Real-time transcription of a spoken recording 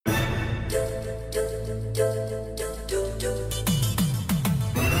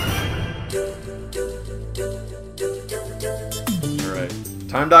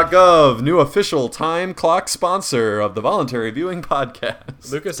Time.gov, new official time clock sponsor of the Voluntary Viewing Podcast.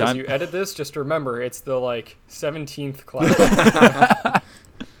 Lucas, as you edit this, just remember, it's the, 17th class.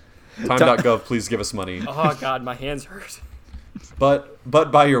 Time.gov, please give us money. Oh, God, my hands hurt. But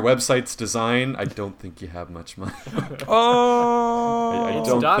by your website's design, I don't think you have much money. I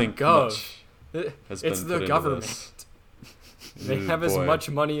don't think .gov. much has It's been the put government. Into this. They have as much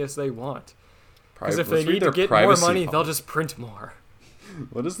money as they want. Because if Let's they read need to their get more privacy money, policy. they'll just print more.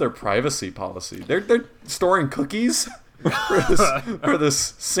 What is their privacy policy? They're storing cookies for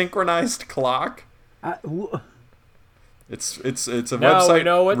this synchronized clock. It's a website. Now we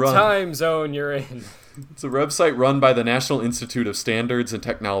know what time zone you're in. It's a website run by the National Institute of Standards and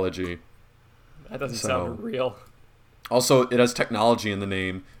Technology. That doesn't sound real. Also, it has technology in the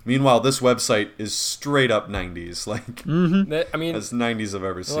name. Meanwhile, this website is straight up 90s. I mean, as 90s I've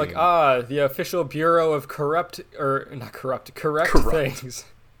ever seen. The official Bureau of Correct Things.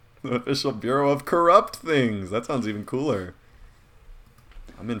 The official Bureau of Corrupt Things. That sounds even cooler.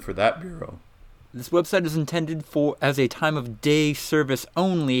 I'm in for that bureau. This website is intended as a time of day service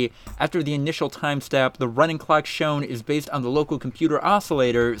only. After the initial time step, the running clock shown is based on the local computer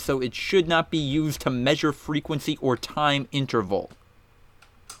oscillator, so it should not be used to measure frequency or time interval.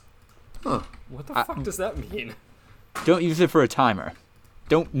 Huh. What the fuck does that mean? Don't use it for a timer.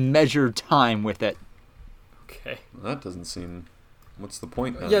 Don't measure time with it. Okay. Well, that doesn't seem... What's the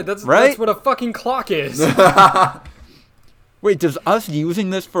point then? Yeah, that's what a fucking clock is. Wait, does us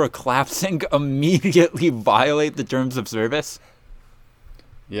using this for a clap sync immediately violate the terms of service?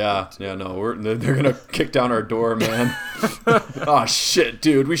 Yeah, no, they're gonna kick down our door, man. Oh shit,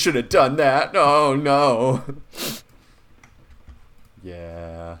 dude, we should have done that. Oh no.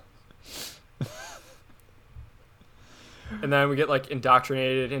 Yeah. And then we get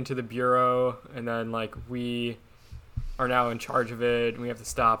indoctrinated into the bureau, and then we are now in charge of it, and we have to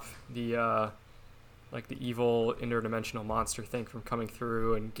stop the the evil interdimensional monster thing from coming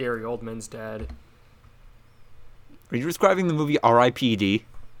through, and Gary Oldman's dead. Are you describing the movie R.I.P.D.?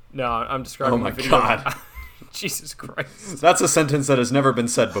 No, I'm describing my the video. God. Jesus Christ. That's a sentence that has never been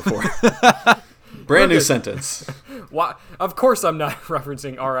said before. Brand new sentence. Why? Of course I'm not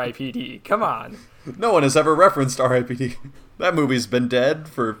referencing R.I.P.D. Come on. No one has ever referenced R.I.P.D. That movie's been dead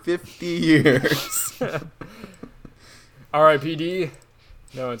for 50 years. R.I.P.D.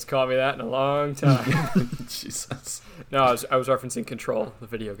 No one's called me that in a long time. Jesus. No, I was referencing Control, the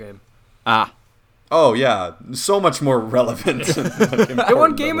video game. Ah. Oh, yeah. So much more relevant. It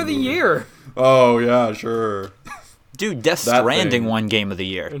won Game of the Year. Oh, yeah, sure. Dude, Death Stranding won Game of the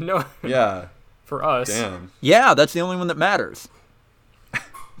Year. No. Yeah. For us. Damn. Yeah, that's the only one that matters.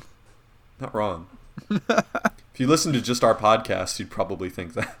 Not wrong. If you listen to just our podcast, you'd probably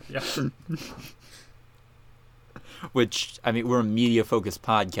think that. Yeah. Which, I mean, we're a media-focused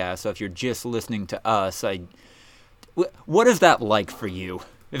podcast, so if you're just listening to us, what is that like for you?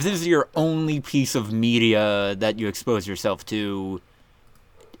 If this is your only piece of media that you expose yourself to,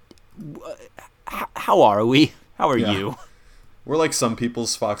 how are we? How are you? We're like some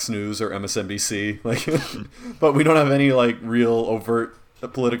people's Fox News or MSNBC, but we don't have any real overt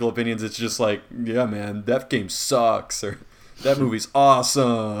political opinions. It's just yeah, man, that game sucks, or that movie's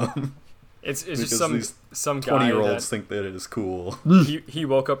awesome. It's just some guy 20-year-olds think that it is cool. He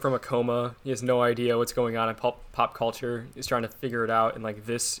woke up from a coma. He has no idea what's going on in pop culture. He's trying to figure it out, and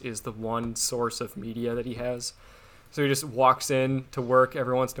this is the one source of media that he has. So he just walks in to work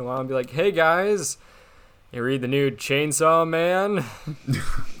every once in a while and be like, "Hey guys, you read the new Chainsaw Man?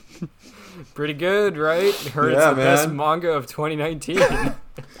 Pretty good, right? Heard it's the best manga of 2019."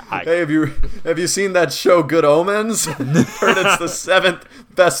 Hey, have you seen that show Good Omens? Heard it's the 7th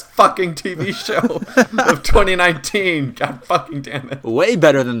best fucking TV show of 2019. God fucking damn it. Way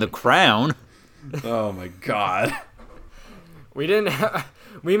better than The Crown. Oh my god. We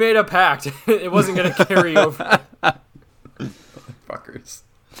made a pact. It wasn't going to carry over. Fuckers.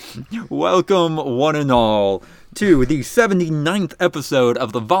 Welcome, one and all, to the 79th episode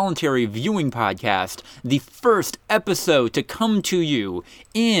of the Voluntary Viewing Podcast, the first episode to come to you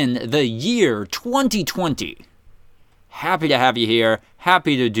in the year 2020. Happy to have you here.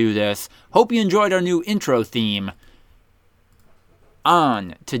 Happy to do this. Hope you enjoyed our new intro theme.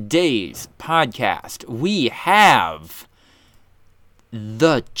 On today's podcast, we have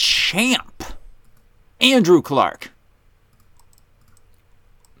the champ, Andrew Clark.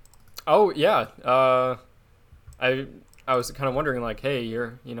 Oh, yeah. I was kind of wondering, hey,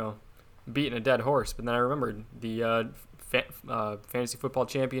 you're, beating a dead horse. But then I remembered the Fantasy Football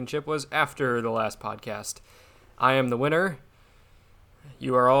Championship was after the last podcast. I am the winner.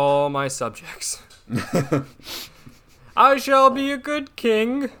 You are all my subjects. I shall be a good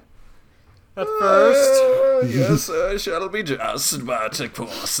king. At first. Yes, I shall be just, but of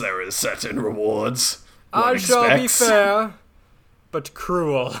course there is certain rewards. I one shall be expects. fair, but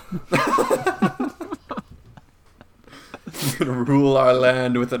cruel. I'm gonna rule our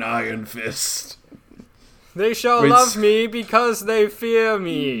land with an iron fist. They shall Wait, love me because they fear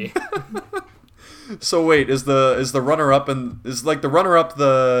me. So wait, is the runner up the runner up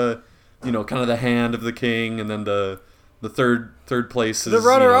the kind of the hand of the king, and then the third place is The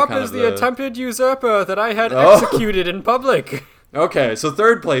runner-up kind is of the attempted usurper that I had Oh. executed in public. Okay, so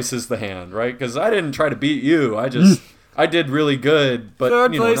third place is the hand, right? Because I didn't try to beat you. I did really good, but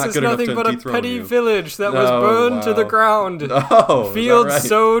Third not place is good enough nothing to but a dethrone petty you. village that was Oh, burned to the wow. ground. Oh, is that Fields right?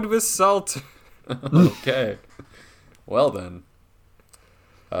 sowed with salt. Okay. Well then,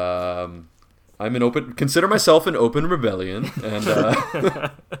 consider myself an open rebellion,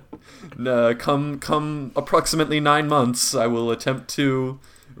 and come approximately 9 months, I will attempt to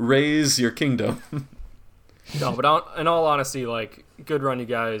raise your kingdom. No, but in all honesty, like, good run, you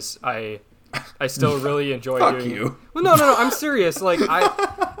guys. I still really enjoy Fuck doing. you. Well, no, I'm serious. Like,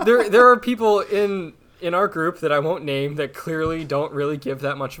 there are people in our group that I won't name that clearly don't really give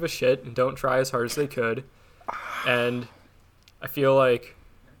that much of a shit and don't try as hard as they could, and I feel like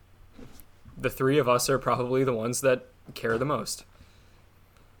the three of us are probably the ones that care the most.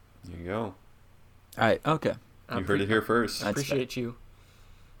 There you go. All right. Okay. You heard it here first. That's Appreciate you.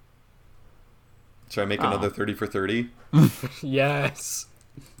 Should I make another 30 for 30? Yes.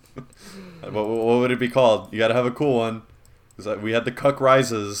 What would it be called? You gotta have a cool one. Because we had the Cuck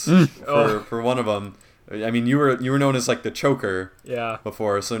Rises for one of them. I mean, you were known as like the choker Yeah.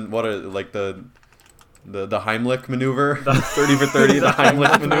 before. So what are like the Heimlich maneuver? 30 for 30, the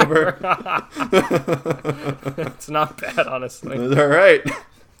Heimlich maneuver. It's not bad, honestly. All right.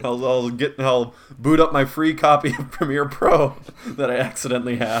 I'll boot up my free copy of Premiere Pro that I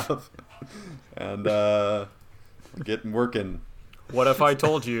accidentally have, and get working. What if I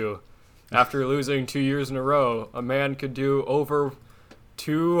told you, after losing 2 years in a row, a man could do over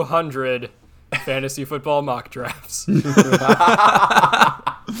 200 fantasy football mock drafts?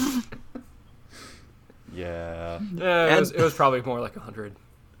 Yeah. Yeah, it was probably more like 100.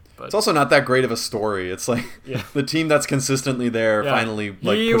 It's also not that great of a story. It's like the team that's consistently there finally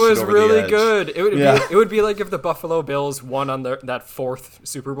like he pushed was it over really the edge. good. It would be like if the Buffalo Bills won on that fourth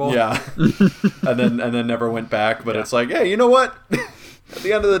Super Bowl. Yeah, and then never went back. But it's like, hey, you know what? At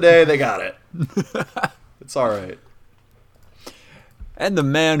the end of the day, they got it. It's all right. And the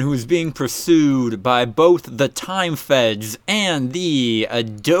man who is being pursued by both the Time Feds and the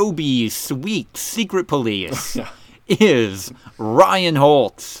Adobe Suite Secret Police is Ryan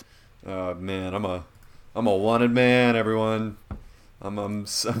Holtz. Oh man, I'm a wanted man. Everyone, I'm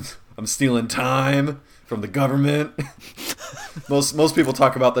stealing time from the government. Most people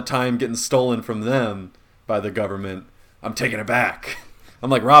talk about the time getting stolen from them by the government. I'm taking it back. I'm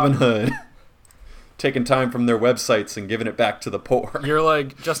like Robin Hood. Taking time from their websites and giving it back to the poor. You're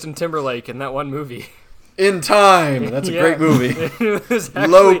like Justin Timberlake in that one movie. In Time. That's a great movie. It was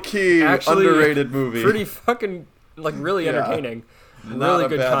Low-key, underrated movie. Pretty fucking, like, really entertaining. Not really a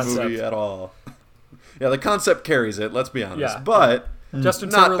good bad concept. movie at all. Yeah, the concept carries it, let's be honest. Yeah. But Justin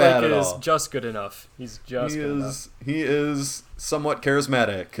not bad Timberlake at is all. just good enough. He's just good enough. He is somewhat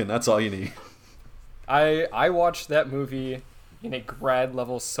charismatic, and that's all you need. I watched that movie in a grad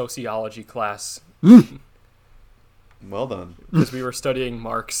level sociology class Well done. because we were studying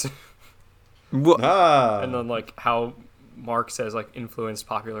Marx Ah. and then like how Marx has like influenced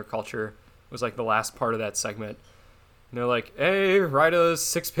popular culture was like the last part of that segment. And they're like, hey, write a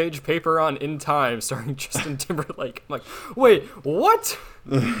 6-page paper on In Time starring Justin Timberlake. I'm like, wait, what?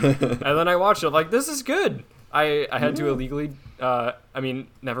 And then I watched it. I'm like, this is good. I had to illegally,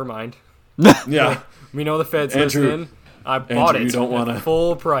 never mind. Yeah. We know the feds Andrew- listen. I bought Andrew, it you don't at wanna-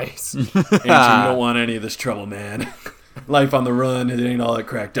 full price. Andrew, you don't want any of this trouble, man. Life on the run, it ain't all it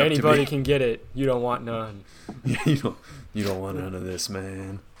cracked up Anybody to can get it. You don't want none. be. You don't want none of this,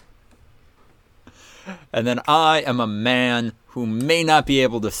 man. And then I am a man who may not be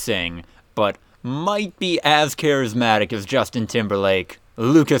able to sing, but might be as charismatic as Justin Timberlake,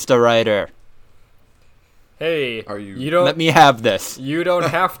 Lucas the writer. Hey, Are you- you don't Let me have this. you don't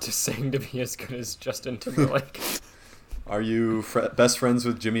have to sing to be as good as Justin Timberlake. Are you best friends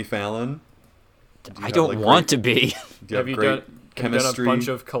with Jimmy Fallon? I don't want to be. Do you Have have you great done chemistry? a bunch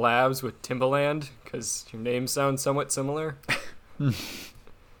of collabs with Timbaland? Because your names sound somewhat similar.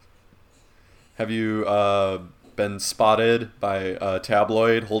 Have you been spotted by a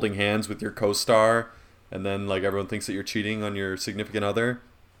tabloid holding hands with your co-star, and then like everyone thinks that you're cheating on your significant other?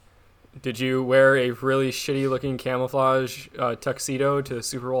 Did you wear a really shitty looking camouflage tuxedo to the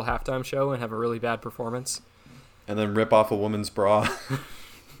Super Bowl halftime show and have a really bad performance? And then rip off a woman's bra.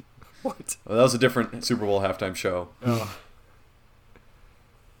 What? Well, that was a different Super Bowl halftime show. Oh.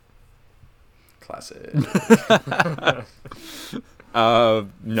 Classic.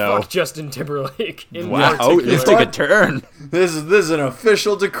 No. Fuck Justin Timberlake. Wow, this took a turn. This is an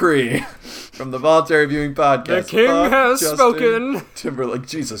official decree from the Voluntary Viewing Podcast. The king Fuck has Justin spoken. Timberlake,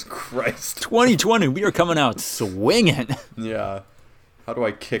 Jesus Christ. 2020, we are coming out swinging. Yeah. How do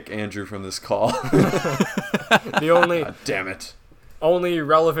I kick Andrew from this call? The only God damn it. only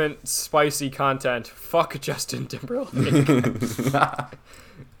relevant spicy content. Fuck Justin Timberlake.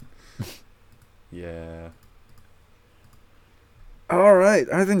 Yeah. All right,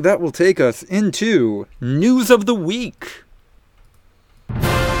 I think that will take us into News of the Week.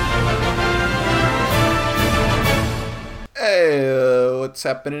 Hey, what's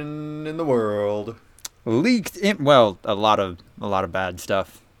happening in the world? Leaked in, well, a lot of bad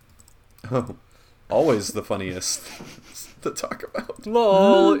stuff. Oh, always the funniest to talk about.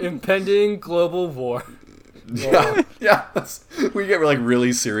 Lol, impending global war. Yeah, yeah. We get like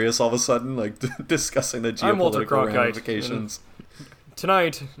really serious all of a sudden, like discussing the I'm Walter geopolitical Cronkite, ramifications.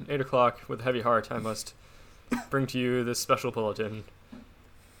 Tonight, 8 o'clock, with a heavy heart, I must bring to you this special bulletin.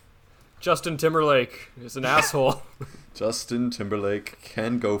 Justin Timberlake is an asshole. Justin Timberlake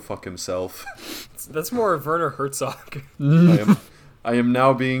can go fuck himself. That's more Werner Herzog. I am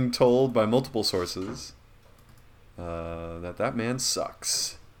now being told by multiple sources that man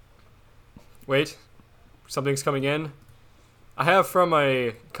sucks. Wait, something's coming in. I have from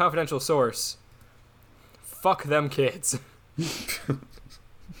a confidential source. Fuck them kids.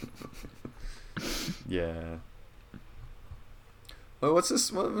 Yeah. Well, what's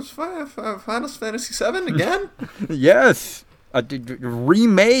this? What was Final Fantasy VII again? Yes,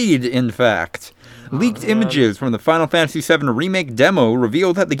 remade, in fact. Leaked images from the Final Fantasy VII Remake demo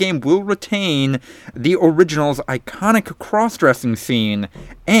reveal that the game will retain the original's iconic cross-dressing scene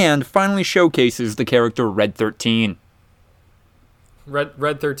and finally showcases the character Red 13.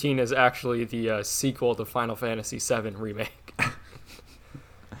 Red 13 is actually the sequel to Final Fantasy VII Remake.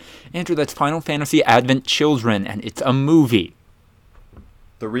 Andrew, that's Final Fantasy Advent Children, and it's a movie.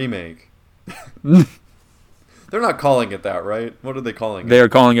 The remake. They're not calling it that, right? What are they calling it? They're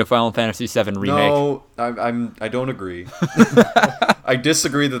calling it Final Fantasy VII Remake. No, I don't agree. I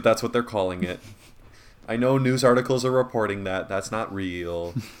disagree that that's what they're calling it. I know news articles are reporting that. That's not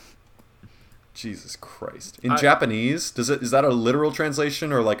real. Jesus Christ. In Japanese, is that a literal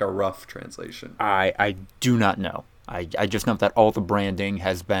translation or like a rough translation? I do not know. I just know that all the branding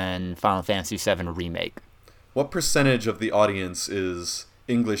has been Final Fantasy VII Remake. What percentage of the audience is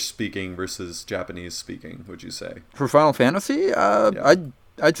English speaking versus Japanese speaking, would you say? For Final Fantasy, Yeah.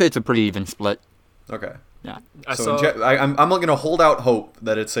 I'd say it's a pretty even split. Okay. Yeah. I'm going to hold out hope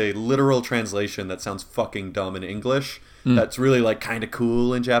that it's a literal translation that sounds fucking dumb in English. That's really like kind of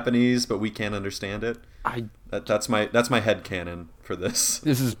cool in Japanese, but we can't understand it. That's my headcanon for this.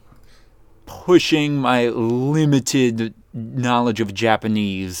 This is pushing my limited knowledge of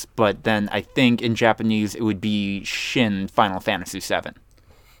Japanese, but then I think in Japanese it would be Shin Final Fantasy VII.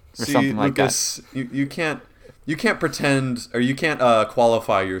 Or something like Lucas, that. You can't pretend, or you can't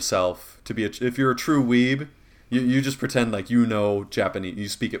qualify yourself to be if you're a true weeb, you just pretend like you know Japanese, you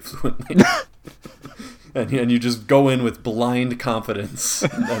speak it fluently. and you just go in with blind confidence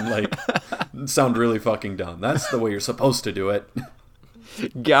and like sound really fucking dumb. That's the way you're supposed to do it.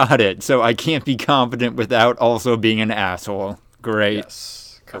 Got it. So I can't be confident without also being an asshole. Great.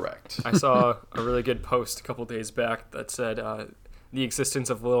 Yes, correct. I saw a really good post a couple days back that said the existence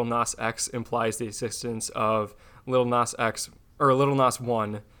of Lil Nas X implies the existence of Lil Nas X, or Lil Nas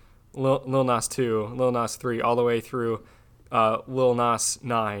 1, Lil Nas 2, Lil Nas 3, all the way through Lil Nas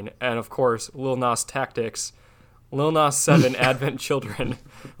 9, and of course Lil Nas Tactics, Lil Nas 7 Advent Children,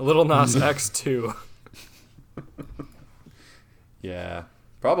 Lil Nas X 2. Yeah,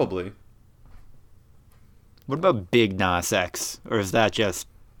 probably. What about Big Nas X? Or is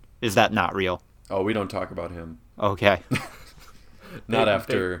that not real? Oh, we don't talk about him. Okay. Not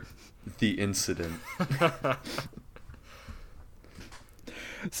after the incident.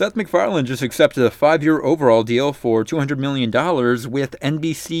 Seth MacFarlane just accepted a 5-year overall deal for $200 million with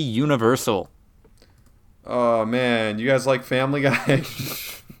NBC Universal. Oh, man. You guys like Family Guy?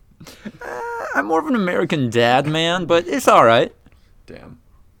 I'm more of an American Dad man, but it's all right. Damn.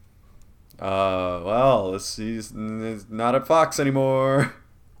 Well, he's not at Fox anymore.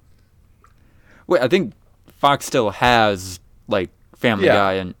 Wait, I think Fox still has, like, Family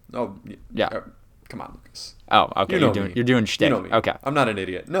Guy and... Oh, Yeah. Come on, Lucas. Oh, okay. You know You're doing shtick. You know me. Okay. I'm not an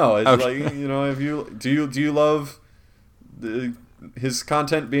idiot. No, it's Okay. like, if you do you love his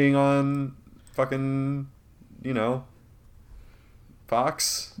content being on fucking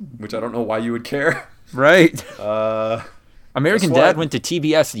Fox, which I don't know why you would care. Right. American guess Dad what? went to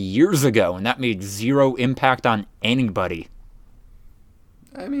TBS years ago, and that made zero impact on anybody.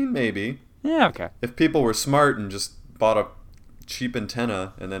 I mean, maybe. Yeah, okay. If people were smart and just bought a cheap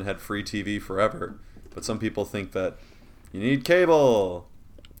antenna and then had free TV forever. But some people think that you need cable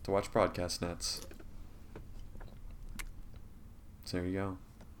to watch broadcast nets. So there you go.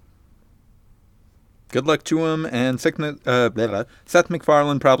 Good luck to him, and Seth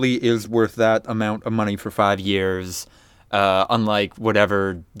MacFarlane probably is worth that amount of money for 5 years, unlike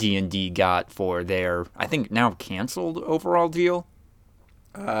whatever D&D got for their, I think now canceled overall deal.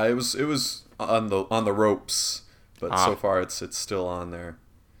 It was on the ropes, but so far it's still on there.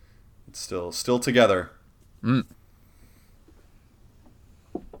 It's still together.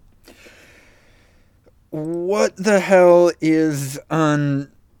 What the hell is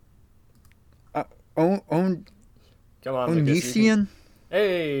on Come on, Onision?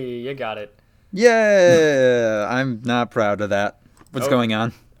 Hey, you got it. Yeah, I'm not proud of that. What's going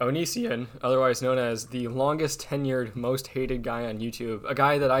on? Onision, otherwise known as the longest tenured, most hated guy on YouTube, a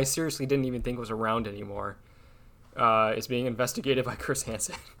guy that I seriously didn't even think was around anymore, is being investigated by Chris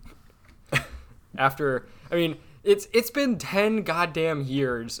Hansen. It's been 10 goddamn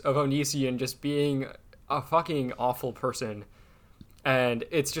years of Onision just being a fucking awful person. And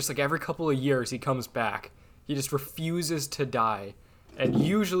it's just like every couple of years he comes back. He just refuses to die. And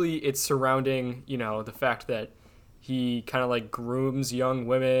usually it's surrounding, the fact that he kind of like grooms young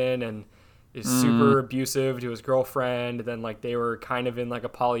women and is super abusive to his girlfriend. And then like they were kind of in like a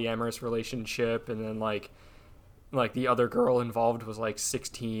polyamorous relationship. And then like the other girl involved was like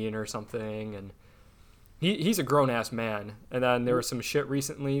 16 or something. And he's a grown ass man. And then there was some shit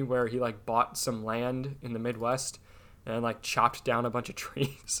recently where he like bought some land in the Midwest and like chopped down a bunch of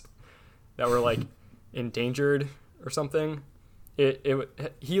trees that were like endangered or something.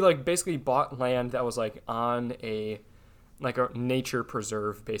 He like basically bought land that was like on a nature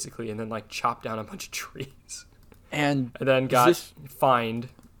preserve basically, and then like chopped down a bunch of trees, and then got fined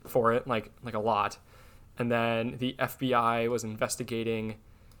for it like a lot. And then the FBI was investigating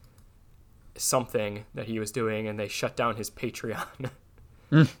something that he was doing, and they shut down his Patreon.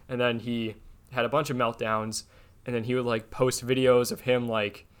 And then he had a bunch of meltdowns. And then he would like post videos of him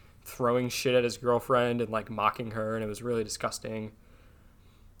like throwing shit at his girlfriend and like mocking her, and it was really disgusting.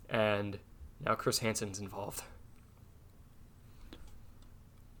 And now Chris Hansen's involved.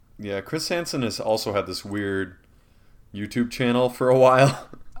 Yeah, Chris Hansen has also had this weird YouTube channel for a while,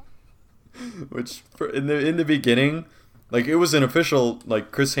 which in the beginning, like it was an official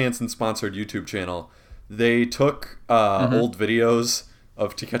like Chris Hansen sponsored YouTube channel. They took old videos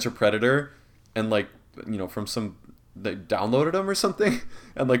of To Catch a Predator and like from they downloaded them or something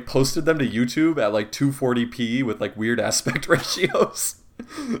and like posted them to YouTube at like 240p with like weird aspect ratios.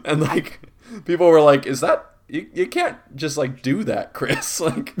 And like people were like, is that you can't just like do that, Chris.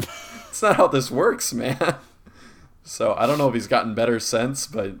 Like it's not how this works, man. So I don't know if he's gotten better since,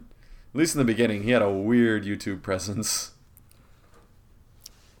 but at least in the beginning he had a weird YouTube presence.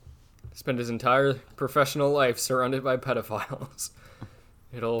 Spent his entire professional life surrounded by pedophiles.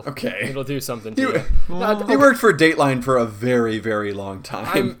 It'll do something to you. He worked for Dateline for a very, very long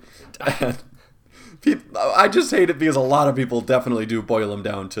time. I just hate it because a lot of people definitely do boil him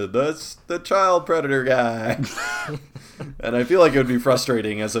down to the child predator guy. And I feel like it would be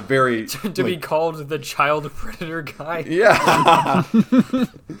frustrating as a very... to be called the child predator guy? Yeah.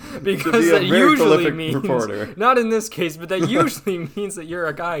 Because that usually means... reporter. Not in this case, but that usually means that you're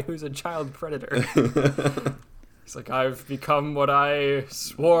a guy who's a child predator. It's like, I've become what I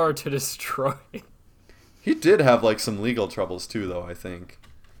swore to destroy. He did have like some legal troubles too, though. I think,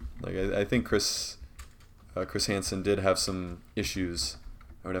 like I think Chris Hansen did have some issues.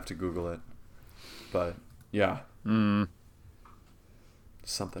 I would have to Google it, but yeah,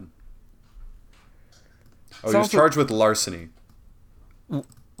 something. Oh, he was charged with larceny.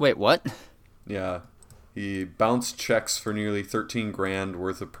 Wait, what? Yeah, he bounced checks for nearly 13 grand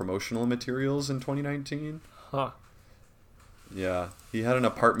worth of promotional materials in 2019. Huh. Yeah, he had an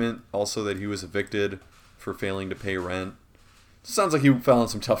apartment also that he was evicted for failing to pay rent. Sounds like he fell in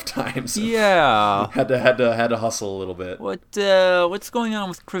some tough times. Yeah, had to hustle a little bit. What's going on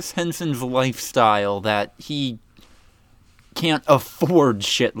with Chris Hansen's lifestyle that he can't afford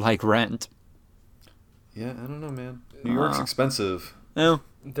shit like rent? Yeah, I don't know, man. New York's expensive. Oh.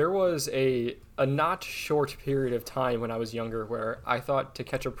 There was a not short period of time when I was younger where I thought To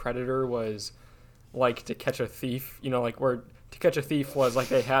Catch a Predator was like To Catch a Thief, like where To Catch a Thief was like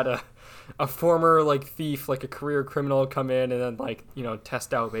they had a former like thief, like a career criminal, come in and then like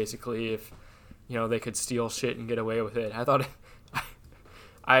test out basically if they could steal shit and get away with it. I thought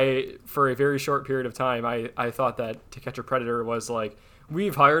I for a very short period of time I thought that To Catch a Predator was like,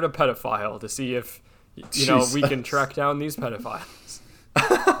 we've hired a pedophile to see if we can track down these pedophiles.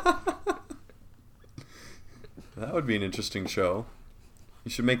 That would be an interesting show.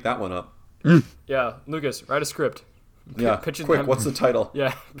 You should make that one up. Yeah, Lucas, write a script. Yeah, pitch it quick. What's the title?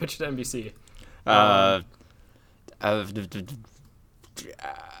 Yeah, pitch it to NBC.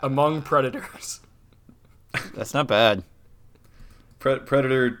 Among Predators. That's not bad.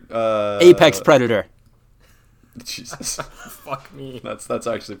 Predator. Apex Predator. Jesus. Fuck me. That's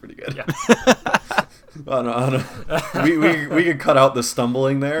actually pretty good. Yeah. We could cut out the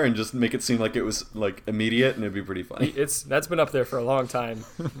stumbling there and just make it seem like it was like immediate, and it'd be pretty funny. That's been up there for a long time,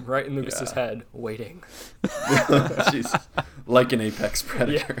 right in Lucas's head, waiting. Jesus. Like an apex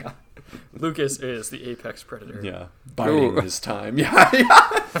predator. Yeah. Lucas is the apex predator. Yeah, biding his time. Yeah.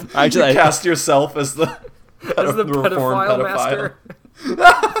 Actually, you cast yourself as the reformed pedophile master.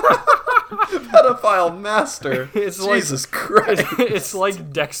 Pedophile master. It's Jesus Christ. It's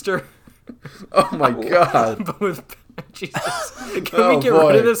like Dexter. Oh my God. But with Jesus. Can we get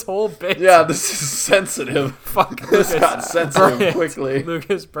rid of this whole bit? Yeah, this is sensitive. Fuck This Lucas. got sensitive quickly.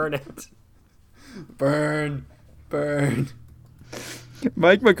 Lucas, burn it. Burn.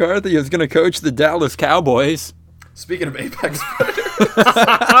 Mike McCarthy is going to coach the Dallas Cowboys. Speaking of apex predators.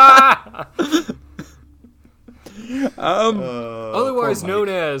 Otherwise known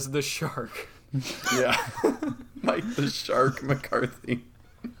as the Shark. Yeah. Mike the Shark McCarthy.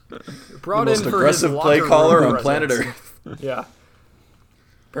 Brought the most in for aggressive his play locker caller room on planet presence. Earth. Yeah.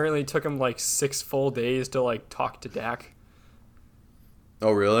 Apparently it took him like 6 full days to like talk to Dak.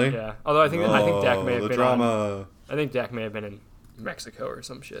 Oh really? Yeah. Although I think Dak may have been drama. I think Dak may have been in Mexico or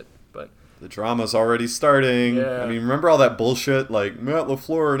some shit. But the drama's already starting. Yeah. I mean, remember all that bullshit? Like Matt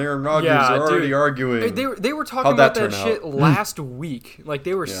LaFleur and Aaron Rodgers are already arguing. They were talking How'd about that that turn shit out? last week. Like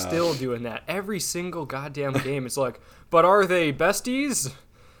they were still doing that every single goddamn game. It's like, but are they besties?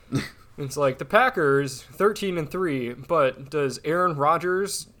 It's like the Packers 13-3, but does Aaron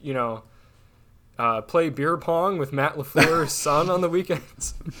Rodgers, play beer pong with Matt LaFleur's son on the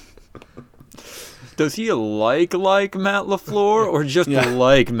weekends? Does he like Matt LaFleur or just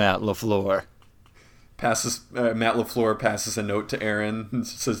like Matt LaFleur? Matt LaFleur passes a note to Aaron and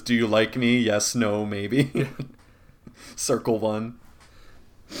says, "Do you like me? Yes, no, maybe." Circle 1.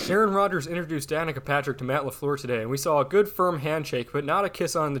 Aaron Rodgers introduced Danica Patrick to Matt LaFleur today, and we saw a good firm handshake, but not a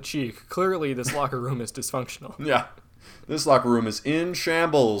kiss on the cheek. Clearly, this locker room is dysfunctional. Yeah. This locker room is in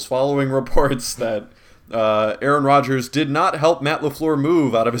shambles following reports that Aaron Rodgers did not help Matt LaFleur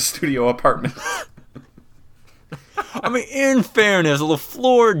move out of his studio apartment. I mean, in fairness,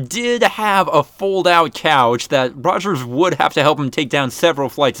 LaFleur did have a fold-out couch that Rodgers would have to help him take down several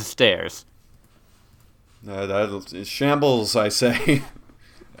flights of stairs. That is shambles, I say.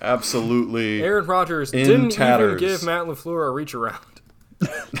 Absolutely. Aaron Rodgers in didn't tatters. even give Matt LaFleur a reach around.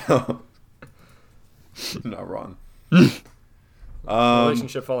 No. Not wrong.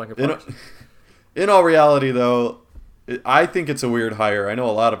 Relationship falling apart. In all reality, though, I think it's a weird hire. I know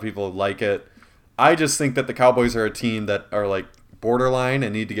a lot of people like it. I just think that the Cowboys are a team that are like borderline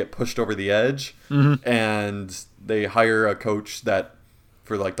and need to get pushed over the edge. Mm-hmm. And they hire a coach that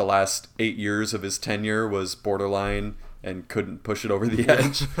for like the last 8 years of his tenure was borderline and couldn't push it over the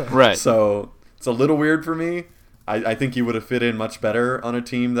edge. Right. So it's a little weird for me. I think he would have fit in much better on a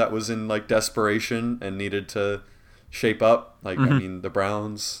team that was in like desperation and needed to shape up. Like, I mean, the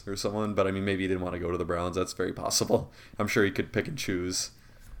Browns or someone, but I mean, maybe he didn't want to go to the Browns. That's very possible. I'm sure he could pick and choose.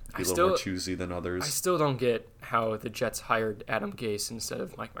 Be a little more choosy than others. I still don't get how the Jets hired Adam Gase instead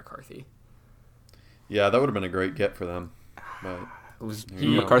of Mike McCarthy. Yeah, that would have been a great get for them. But was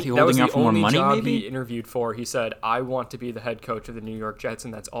McCarthy holding out for more money, job maybe? He interviewed for. He said, I want to be the head coach of the New York Jets,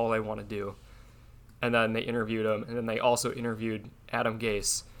 and that's all I want to do. And then they interviewed him, and then they also interviewed Adam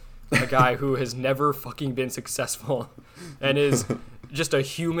Gase, a guy who has never fucking been successful and is just a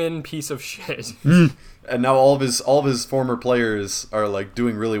human piece of shit. And now all of his former players are like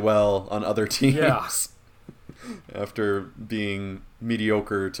doing really well on other teams. Yeah. After being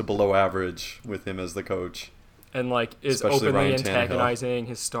mediocre to below average with him as the coach. And like is Especially openly Ryan Tannehill. antagonizing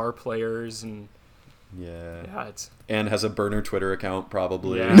his star players and it's and has a burner Twitter account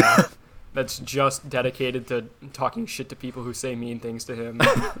probably. Yeah. That's just dedicated to talking shit to people who say mean things to him.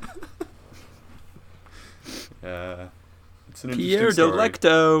 Yeah. It's an Pierre interesting story.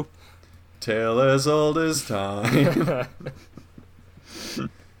 Delecto. Tale as old as time.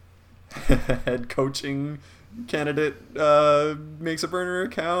 head coaching candidate makes a burner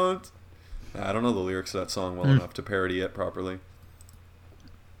account. I don't know the lyrics to that song well enough to parody it properly.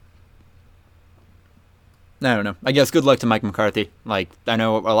 I don't know. I guess good luck to Mike McCarthy. Like, I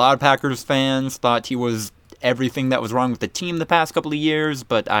know a lot of Packers fans thought he was everything that was wrong with the team the past couple of years,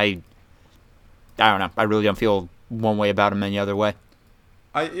 but I don't know. I really don't feel one way about him any other way.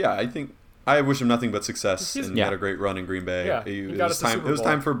 I think I wish him nothing but success, and he had a great run in Green Bay. Yeah, It was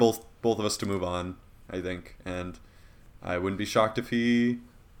time for both of us to move on, I think, and I wouldn't be shocked if he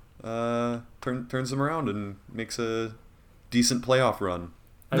turns them around and makes a decent playoff run.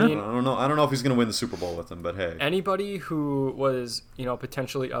 I don't know if he's going to win the Super Bowl with them, but hey. Anybody who was,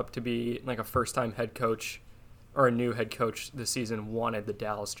 potentially up to be like a first-time head coach or a new head coach this season wanted the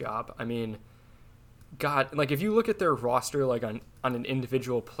Dallas job. I mean, God, like if you look at their roster like on an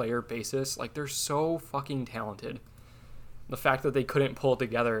individual player basis, like they're so fucking talented. The fact that they couldn't pull it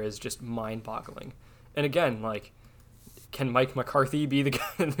together is just mind-boggling. And again, like, can Mike McCarthy be the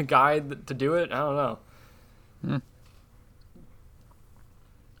guy to do it? I don't know.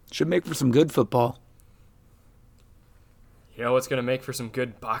 Should make for some good football. You know what's going to make for some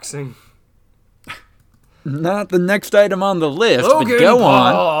good boxing? Not the next item on the list, Logan but go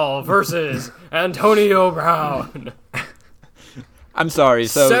Paul on. Versus Antonio Brown. I'm sorry.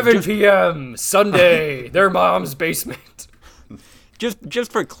 So 7 p.m. Sunday, their mom's basement.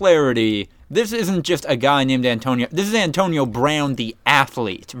 Just for clarity, this isn't just a guy named Antonio. This is Antonio Brown, the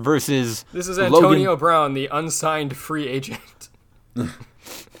athlete, versus This is Antonio Brown, the unsigned free agent.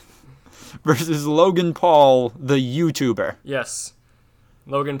 Versus Logan Paul, the YouTuber. Yes.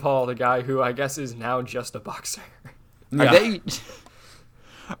 Logan Paul, the guy who I guess is now just a boxer. Yeah.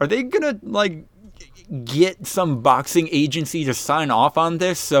 Are they gonna like get some boxing agency to sign off on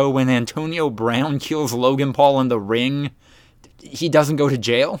this so when Antonio Brown kills Logan Paul in the ring, he doesn't go to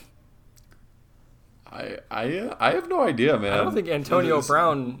jail? I have no idea, man. I don't think Antonio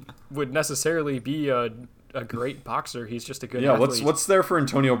Brown would necessarily be a great boxer. He's just a good athlete. What's there for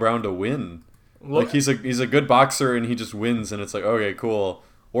Antonio Brown to win? Like he's a good boxer and he just wins and it's like, okay, cool.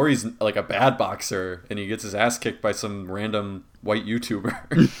 Or he's like a bad boxer and he gets his ass kicked by some random white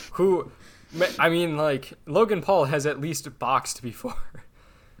YouTuber. Who, I mean, like, Logan Paul has at least boxed before.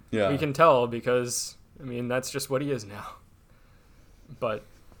 Yeah. We can tell because, I mean, that's just what he is now. But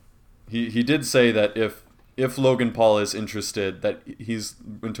he did say that if Logan Paul is interested, that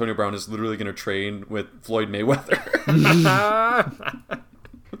Antonio Brown is literally going to train with Floyd Mayweather.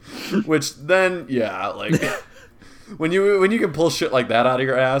 Which then, yeah, like when you can pull shit like that out of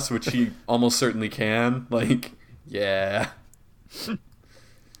your ass, which he almost certainly can, like, yeah,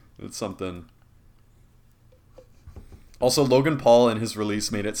 it's something. Also, Logan Paul in his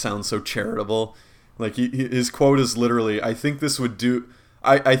release made it sound so charitable. Like his quote is literally, I think this would do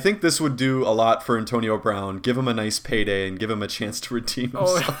a lot for Antonio Brown. Give him a nice payday and give him a chance to redeem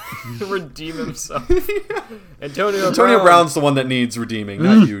himself. Redeem himself. Yeah. Antonio Brown's the one that needs redeeming,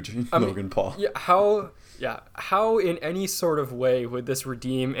 not you, Logan Paul. Yeah, how in any sort of way would this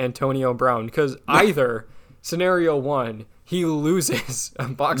redeem Antonio Brown? Because either scenario one, he loses a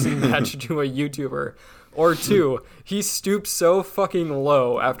boxing match to a YouTuber, or two, he stoops so fucking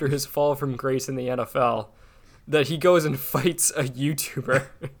low after his fall from grace in the NFL that he goes and fights a YouTuber.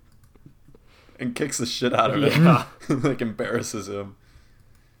 And kicks the shit out of him. Yeah. Like, embarrasses him.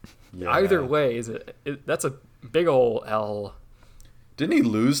 Yeah. Either way, that's a big ol' L. Didn't he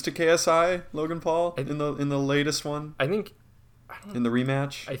lose to KSI, Logan Paul, in the latest one? I think... in the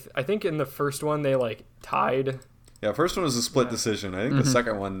rematch? I think in the first one, they, like, tied. Yeah, first one was a split decision. I think the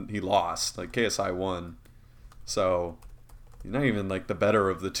second one, he lost. Like, KSI won. So, he's not even, like, the better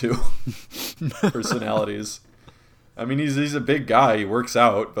of the two personalities. I mean, he's a big guy. He works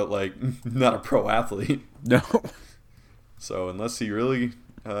out, but, like, not a pro athlete. No. So, unless he really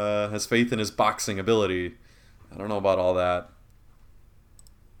has faith in his boxing ability, I don't know about all that.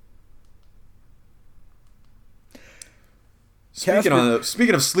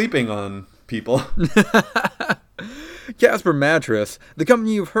 Speaking of sleeping on people... Casper Mattress, the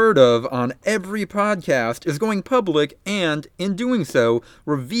company you've heard of on every podcast, is going public and, in doing so,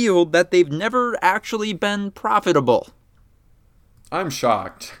 revealed that they've never actually been profitable. I'm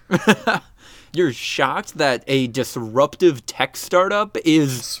shocked. You're shocked that a disruptive tech startup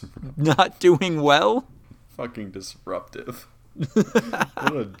is not doing well? Fucking disruptive.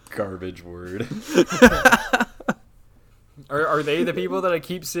 What a garbage word. Are they the people that I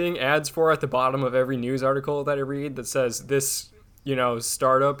keep seeing ads for at the bottom of every news article that I read that says this,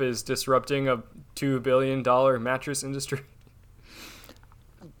 startup is disrupting a $2 billion mattress industry?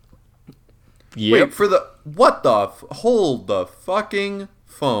 Yep. Wait, hold the fucking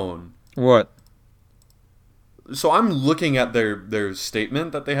phone. What? So I'm looking at their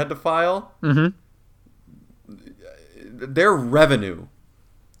statement that they had to file. Mm-hmm. Their revenue,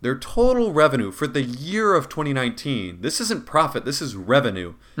 their total revenue for the year of 2019, this isn't profit, this is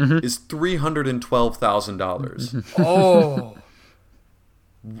revenue, is $312,000. Oh.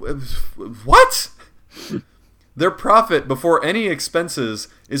 What? Their profit before any expenses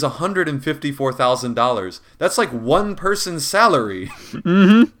is $154,000. That's like one person's salary.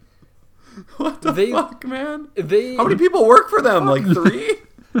 Mm-hmm. What the fuck, man? How many people work for them? Like 3?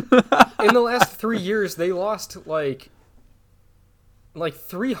 In the last 3 years, they lost like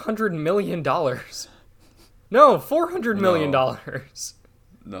 $300 million. No, $400 million. No,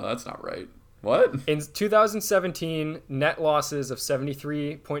 that's not right. What? In 2017, net losses of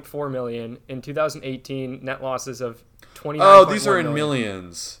 $73.4 million. In 2018, net losses of $29.1 million. Oh, these are in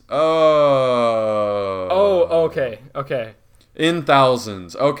millions. Oh, okay. In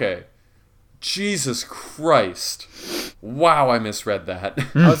thousands. Okay. Jesus Christ. Wow, I misread that.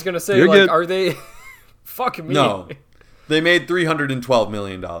 I was going to say, You're good. are they... Fuck me. No. They made $312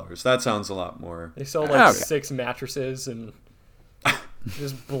 million. That sounds a lot more. They sold 6 mattresses and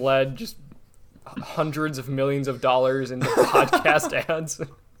just bled hundreds of millions of dollars into podcast ads.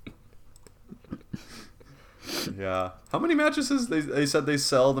 Yeah. How many mattresses? They said they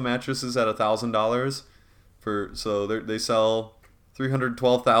sell the mattresses at $1,000 so they sell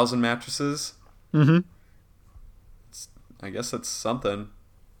 312,000 mattresses. Mm-hmm. I guess that's something.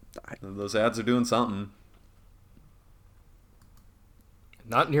 Those ads are doing something.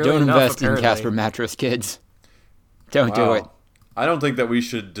 Not nearly Don't enough, invest apparently. in Casper mattress, kids. Don't do it. I don't think that we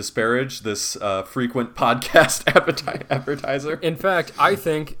should disparage this frequent podcast advertiser. In fact, I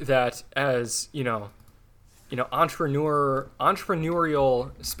think that as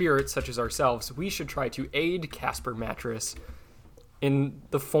entrepreneurial spirits such as ourselves, we should try to aid Casper Mattress in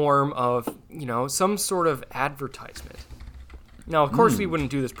the form of some sort of advertisement. Now, of course, we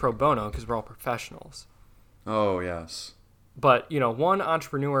wouldn't do this pro bono because we're all professionals. Oh yes. But one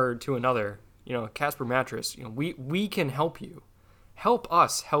entrepreneur to another, Casper Mattress, we can help you. Help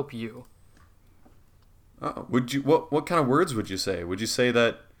us help you. Would you? What kind of words would you say? Would you say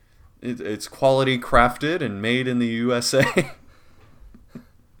that it's quality crafted and made in the USA?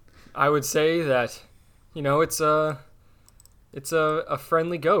 I would say that, it's a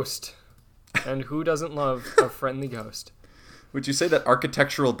friendly ghost, and who doesn't love a friendly ghost? Would you say that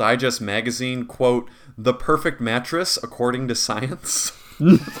Architectural Digest magazine, quote, "the perfect mattress according to science"?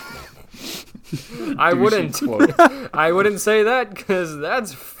 I wouldn't say that because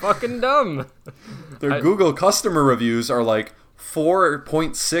that's fucking dumb. Their Google customer reviews are like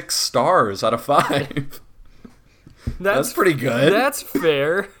 4.6 stars out of 5. That's pretty good. That's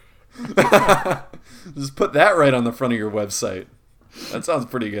fair. Just put that right on the front of your website. That sounds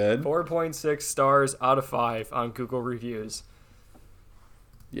pretty good. 4.6 stars out of 5 on Google reviews.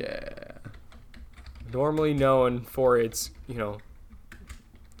 Yeah. Normally known for its,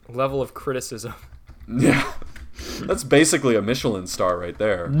 level of criticism. Yeah. That's basically a Michelin star right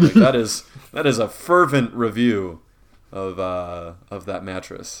there. Like, that is a fervent review of that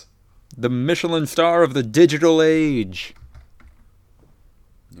mattress. The Michelin star of the digital age.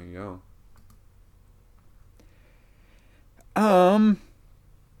 There you go.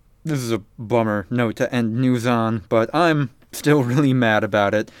 This is a bummer note to end news on, but I'm still really mad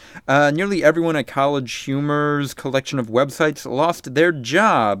about it. Nearly everyone at College Humor's collection of websites lost their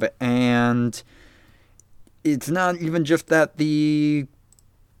job, and it's not even just that their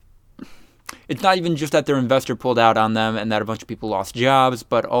investor pulled out on them and that a bunch of people lost jobs,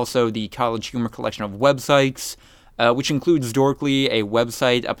 but also the College Humor collection of websites, which includes Dorkly, a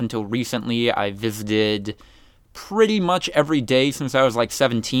website up until recently I visited pretty much every day since I was like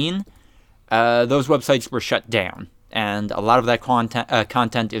 17. Those websites were shut down, and a lot of that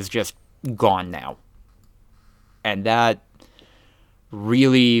content is just gone now. And that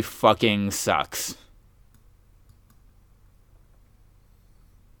really fucking sucks.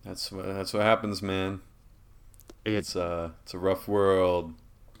 That's what happens, man. It's a rough world.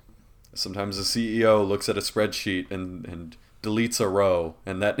 Sometimes the CEO looks at a spreadsheet and deletes a row,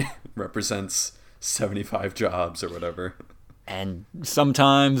 and that represents 75 jobs or whatever. And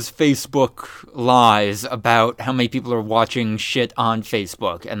sometimes Facebook lies about how many people are watching shit on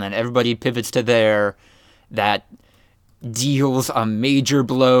Facebook, and then everybody pivots to there. That deals a major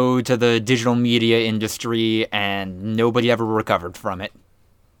blow to the digital media industry, and nobody ever recovered from it.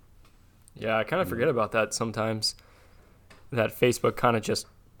 Yeah, I kind of forget about that sometimes. That Facebook kind of just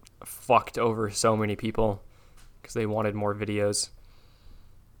fucked over so many people because they wanted more videos.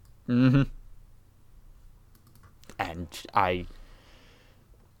 Mm-hmm. And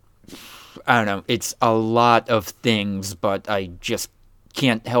I don't know, it's a lot of things, but I just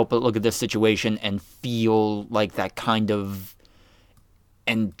can't help but look at this situation and feel like that kind of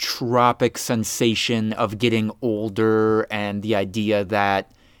entropic sensation of getting older and the idea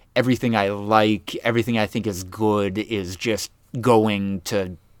that everything I like, everything I think is good is just going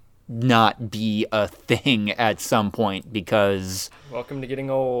to not be a thing at some point because Welcome to getting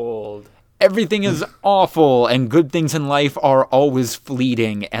old. everything is awful and good things in life are always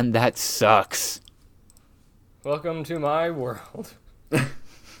fleeting, and that sucks. Welcome to my world.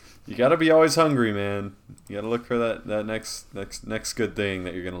 You gotta be always hungry, man. You gotta look for that next good thing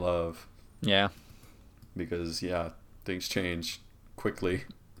that you're gonna love. Yeah. Because things change quickly.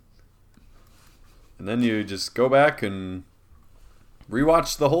 And then you just go back and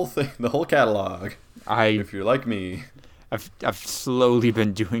rewatch the whole thing, the whole catalog. If you're like me. I've slowly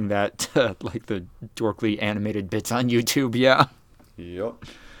been doing that, like the dorkly animated bits on YouTube, yeah. Yep.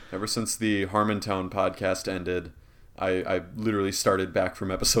 Ever since the Harmontown podcast ended, I literally started back from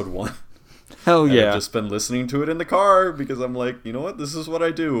episode 1. Hell yeah. I've just been listening to it in the car because I'm like, you know what? This is what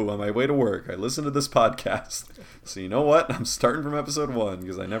I do on my way to work. I listen to this podcast. So you know what? I'm starting from episode 1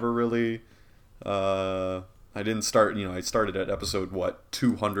 because I never really... I didn't start, I started at episode,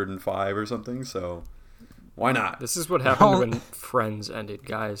 205 or something, so why not? This is what happened when Friends ended,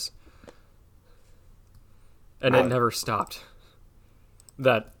 guys. And it never stopped.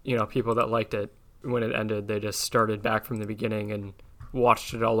 That, people that liked it, when it ended, they just started back from the beginning and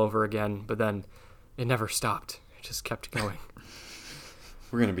watched it all over again, but then it never stopped. It just kept going.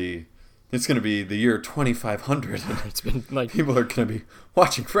 It's going to be the year 2500. It's been like... People are going to be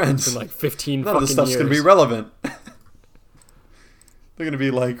watching Friends. It's been like 15 None fucking of the stuff's years. going to be relevant. They're going to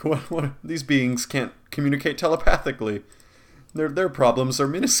be like, what? These beings can't communicate telepathically. Their problems are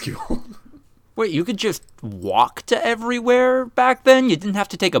minuscule. Wait, you could just walk to everywhere back then? You didn't have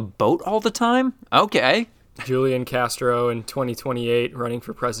to take a boat all the time? Okay. Julian Castro in 2028 running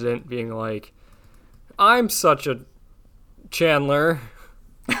for president being like, I'm such a Chandler.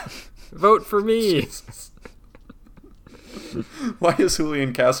 Vote for me. Why is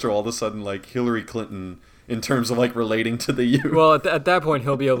Julian Castro all of a sudden like Hillary Clinton in terms of like relating to the youth? Well, at that point,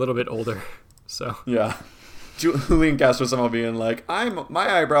 he'll be a little bit older. So yeah. Julian Castro somehow being like,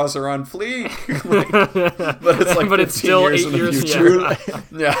 my eyebrows are on fleek. But it's still 8 8 years.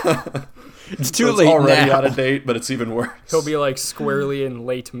 Yeah. It's too So late it's already now. out of date, but it's even worse. He'll be like squarely in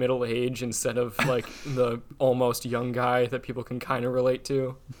late middle age instead of like the almost young guy that people can kind of relate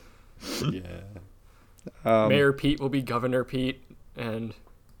to. Yeah. Mayor Pete will be Governor Pete, and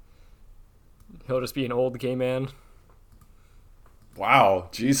he'll just be an old gay man. Wow,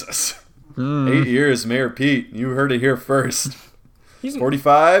 Jesus. 8 years, Mayor Pete. You heard it here first. He's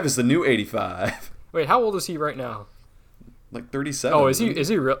 45 is the new 85. Wait, how old is he right now? Like 37. Oh, is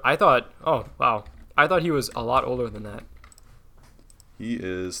he real? I thought. Oh, wow. I thought he was a lot older than that. He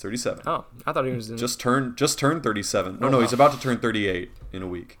is 37. Oh, I thought he was Just turned 37. No, Oh, wow. he's about to turn 38 in a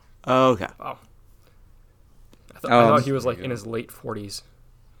week. Okay. Wow. I thought he was like in his late 40s.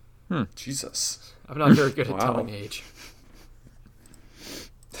 Jesus. I'm not very good at Wow. telling age.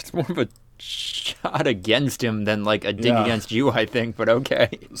 That's more of a shot against him than like a dig Yeah. against you, I think, but okay.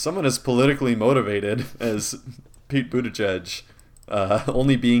 Someone as politically motivated as Pete Buttigieg,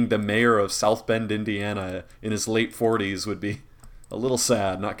 only being the mayor of South Bend, Indiana in his late 40s would be a little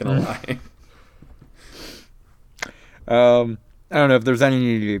sad, not going to lie. I don't know if there's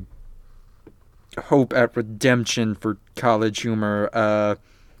any hope at redemption for College Humor.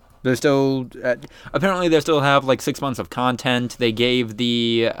 They still apparently they still have like 6 months of content. They gave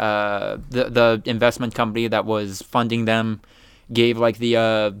the investment company that was funding them gave like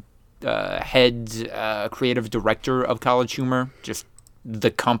the head creative director of College Humor just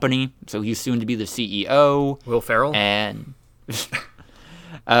the company, so he's soon to be the CEO. Will Ferrell? And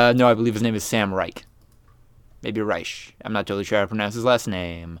no, I believe his name is Sam Reich. Maybe Reich. I'm not totally sure how to pronounce his last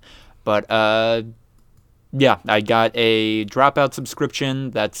name. But yeah, I got a Dropout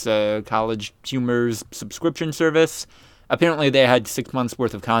subscription. That's College Humor's subscription service. Apparently they had 6 months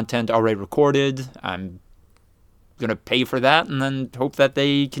worth of content already recorded. I'm going to pay for that and then hope that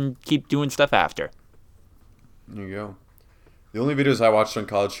they can keep doing stuff after. There you go. The only videos I watched on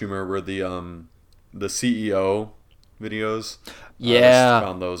College Humor were the CEO videos. Yeah. I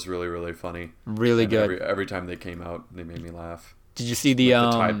found those really, really funny. Really And good. Every time they came out, they made me laugh. Did you see the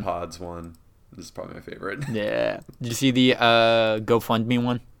Like the Tide Pods one. This is probably my favorite. Yeah. Did you see the GoFundMe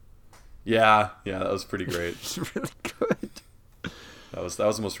one? Yeah, that was pretty great. It's really good. That was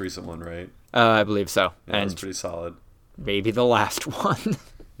the most recent one, right? I believe so. Yeah, that was And pretty solid. maybe the last one.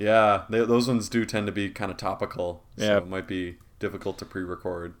 Yeah, those ones do tend to be kind of topical, so Yeah. it might be difficult to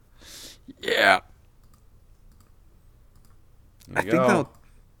pre-record. Yeah. There you go.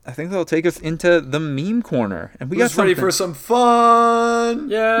 I think that'll take us into the meme corner, and we Who's got ready for some fun?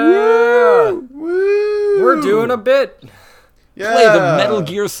 Yeah. Woo! We're doing a bit. Yeah. Play the Metal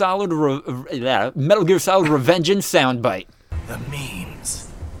Gear Solid Revengeance soundbite. The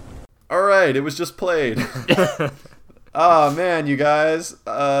memes. All right, it was just played. Oh, man, you guys.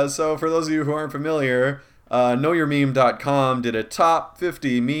 So for those of you who aren't familiar, KnowYourMeme.com did a top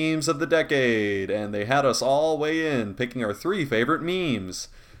 50 memes of the decade, and they had us all weigh in, picking our 3 favorite memes.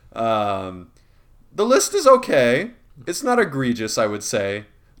 The list is okay. It's not egregious, I would say.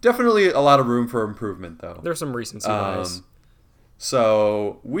 Definitely a lot of room for improvement, though. There's some recency bias.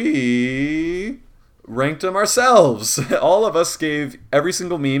 So we ranked them ourselves. All of us gave every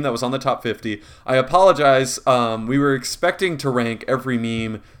single meme that was on the top 50. I apologize. We were expecting to rank every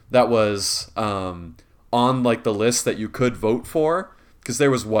meme that was on like the list that you could vote for, because there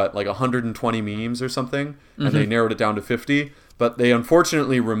was like 120 memes or something, and they narrowed it down to 50. But they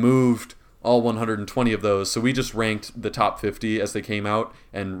unfortunately removed all 120 of those, so we just ranked the top 50 as they came out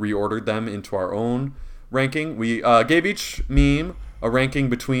and reordered them into our own ranking. We gave each meme a ranking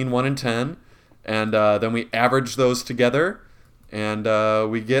between 1 and 10, and then we averaged those together, and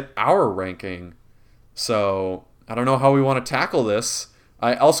we get our ranking. So I don't know how we want to tackle this.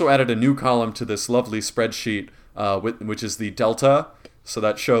 I also added a new column to this lovely spreadsheet, which is the delta. So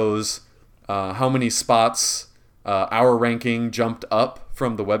that shows how many spots our ranking jumped up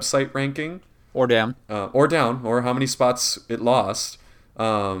from the website ranking. Or down. Or how many spots it lost.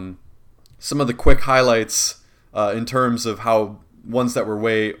 Some of the quick highlights in terms of how ones that were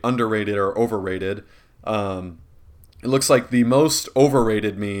way underrated or overrated. It looks like the most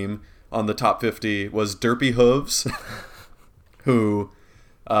overrated meme on the top 50 was Derpy Hooves, who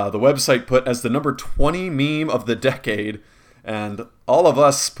the website put as the number 20 meme of the decade, and all of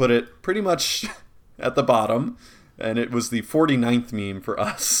us put it pretty much at the bottom, and it was the 49th meme for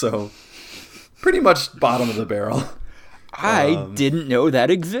us, so pretty much bottom of the barrel. I didn't know that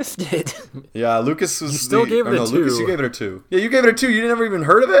existed. Yeah, Lucas was. You still gave it a 2. Lucas, you gave it a 2. Yeah, you gave it a 2. You never even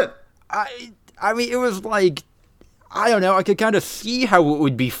heard of it. I mean, it was like, I don't know. I could kind of see how it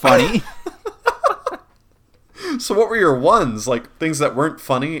would be funny. So what were your ones? Like things that weren't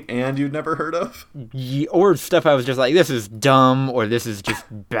funny and you'd never heard of? Or stuff I was just like, this is dumb, or this is just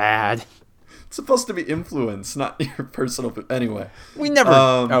bad. It's supposed to be influence, not your personal. Anyway, We never.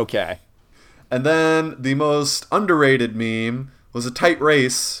 Okay. And then the most underrated meme was a tight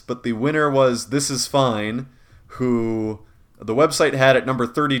race, but the winner was This Is Fine, who the website had at number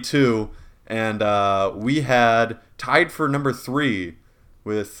 32, and we had tied for number 3,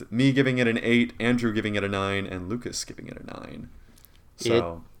 with me giving it an 8, Andrew giving it a 9, and Lucas giving it a 9.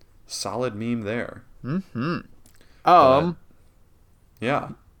 So, solid meme there. Yeah.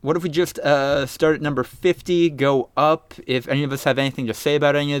 What if we just start at number 50, go up? If any of us have anything to say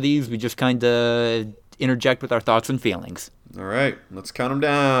about any of these, we just kind of interject with our thoughts and feelings. All right, let's count them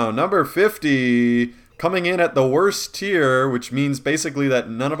down. Number 50, coming in at the worst tier, which means basically that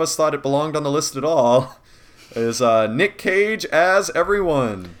none of us thought it belonged on the list at all, is Nick Cage as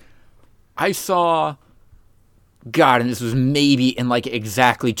everyone. I saw, God, and this was maybe in like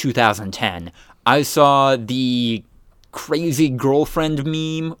exactly 2010, I saw the crazy girlfriend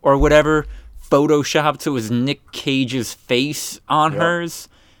meme or whatever photoshopped so it was Nick Cage's face on hers.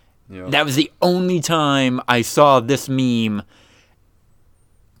 Yep. That was the only time I saw this meme.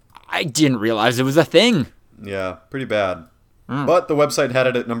 I didn't realize it was a thing. Yeah, pretty bad. But the website had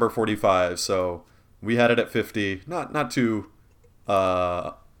it at number 45, so we had it at 50. Not too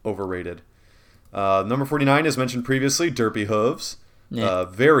overrated. Number 49, as mentioned previously, Derpy Hooves. Yeah.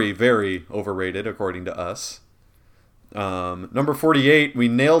 Very, very overrated, according to us. Number 48, we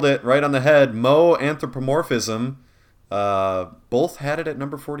nailed it right on the head. Mo Anthropomorphism. Both had it at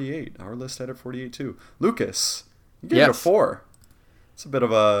number 48. Our list had it 48 too. Lucas, you gave it a 4. It's a bit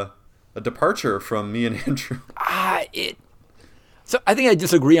of a departure from me and Andrew. So I think I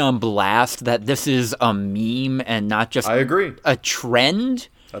disagree on Blast that this is a meme and not just I agree. a trend.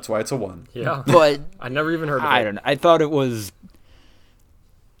 That's why it's a 1. Yeah. But I never even heard of it. I don't know. I thought it was...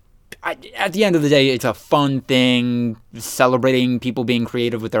 at the end of the day, it's a fun thing, celebrating people being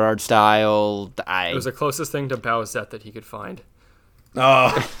creative with their art style. It was the closest thing to Bowsette that he could find.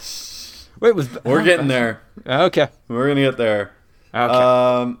 Oh, Wait, we're getting there. Okay. We're going to get there.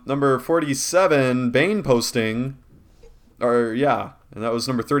 Okay. Number 47, Bane posting. And that was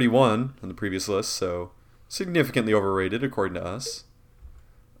number 31 on the previous list, so significantly overrated according to us.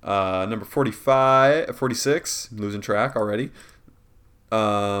 Number 46, losing track already.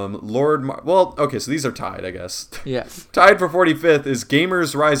 Well, okay, so these are tied, I guess. Yes. Tied for 45th is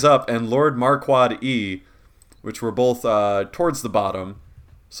Gamers Rise Up and Lord Marquard E, which were both towards the bottom,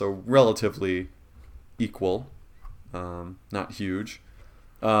 so relatively equal, not huge.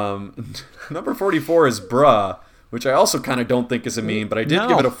 Number 44 is Bruh, which I also kind of don't think is a meme, but I did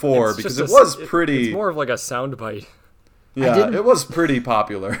give it a 4 because it was pretty... It's more of like a soundbite. Yeah, it was pretty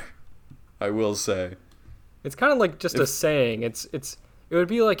popular, I will say. It's kind of like just a saying. It would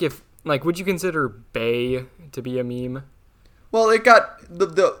be like if, like, would you consider Bay to be a meme? Well, it got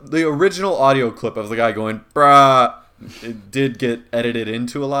the original audio clip of the guy going bruh. It did get edited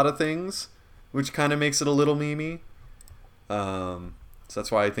into a lot of things, which kind of makes it a little memey. So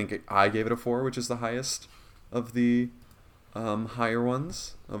that's why I think I gave it a 4, which is the highest of the higher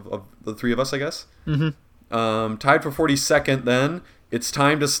ones of the three of us, I guess. Mm-hmm. Tied for 42nd. Then It's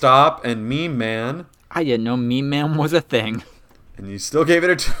Time to Stop and Meme Man. I didn't know Meme Man was a thing. And you still gave it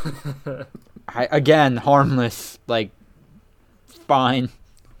a 2. Again, harmless. Like, fine.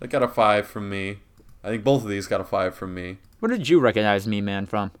 That got a 5 from me. I think both of these got a 5 from me. What did you recognize Meme Man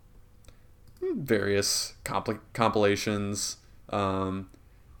from? Various compilations. The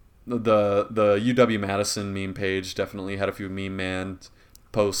UW-Madison meme page definitely had a few Meme Man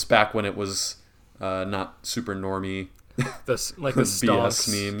posts back when it was not super normie. The stonks. BS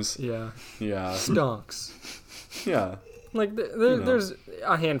memes. Yeah. Stonks. Yeah. Like, there's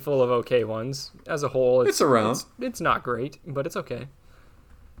a handful of okay ones. As a whole, it's around. It's not great, but it's okay.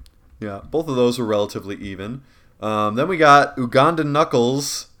 Yeah, both of those were relatively even. Then we got Uganda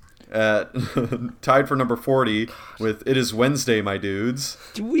Knuckles at tied for number 40 with It Is Wednesday, My Dudes.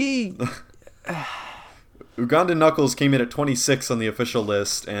 Uganda Knuckles came in at 26 on the official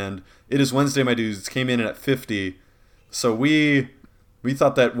list, and It Is Wednesday, My Dudes came in at 50. So we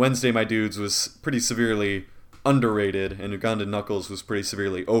thought that Wednesday, My Dudes was pretty severely underrated, and Uganda Knuckles was pretty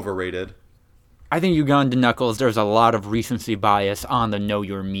severely overrated. I think Uganda Knuckles, there's a lot of recency bias on the Know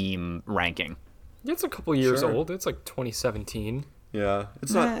Your Meme ranking. It's a couple years old. It's like 2017. Yeah,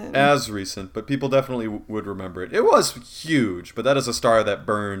 it's not as recent, but people definitely would remember it. It was huge, but that is a star that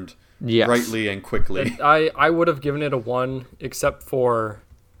burned brightly and quickly. I would have given it a 1, except for...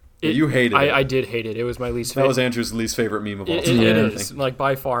 you hated it. I did hate it. It was my least favorite. That was Andrew's least favorite meme of all time. It is, like,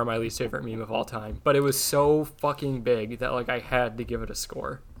 by far my least favorite meme of all time. But it was so fucking big that, like, I had to give it a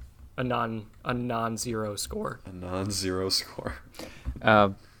score. A non-zero score. A non-zero score.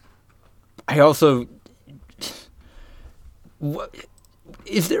 I also... What,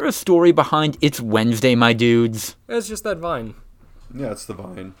 is there a story behind It's Wednesday, My Dudes? It's just that Vine. Yeah, it's the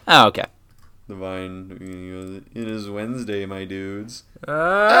Vine. Oh, okay. The Vine. It is Wednesday, my dudes.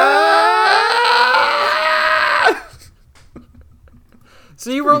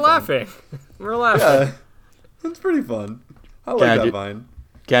 See, we're laughing. We're laughing. Yeah, that's pretty fun. I like that Vine.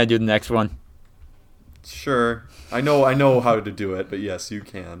 Can I do the next one? Sure. I know how to do it, but yes, you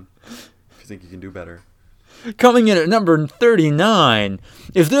can. If you think you can do better. Coming in at number 39,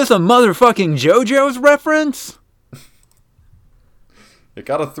 is this a motherfucking JoJo's reference? It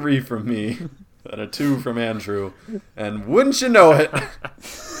got a 3 from me, and a 2 from Andrew, and wouldn't you know it,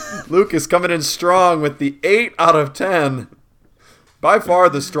 Luke is coming in strong with the 8 out of 10. By far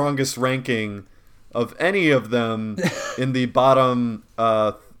the strongest ranking of any of them in the bottom,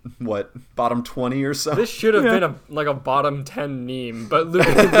 bottom 20 or so? This should have been a bottom 10 meme, but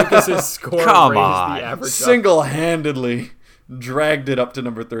Lucas's score raised the average up. Single-handedly dragged it up to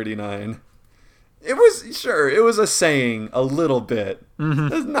number 39. It was a saying a little bit.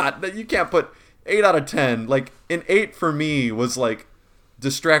 Mm-hmm. It's not that you can't put 8 out of 10. Like, an 8 for me was like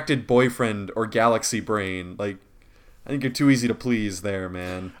Distracted Boyfriend or Galaxy Brain. Like, I think you're too easy to please there,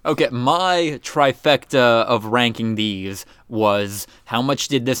 man. Okay, my trifecta of ranking these was how much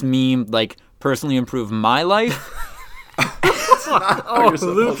did this meme, like, personally improve my life?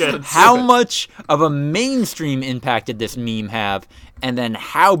 Lucas. How much of a mainstream impact did this meme have? And then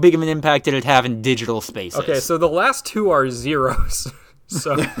how big of an impact did it have in digital spaces? Okay, so the last two are zeros.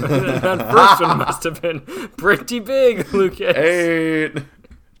 So that first one must have been pretty big, Lucas. 8.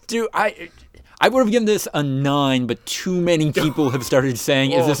 Dude, I would have given this a 9, but too many people have started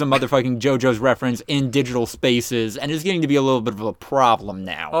saying, is this a motherfucking JoJo's reference in digital spaces? And it's getting to be a little bit of a problem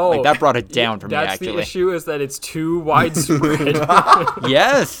now. Like, that brought it down for me, actually. That's the issue, is that it's too widespread.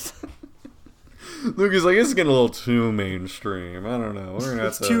 Yes. Luke is like, this is getting a little too mainstream. I don't know. We're gonna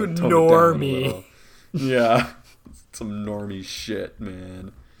have it's too normie. Yeah. Some normie shit,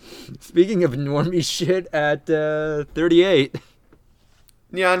 man. Speaking of normie shit, at 38.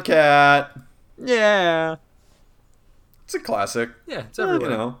 Neon Cat. Yeah. It's a classic. Yeah, it's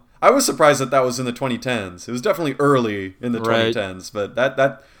everywhere. You know, I was surprised that was in the 2010s. It was definitely early in the Right. 2010s, but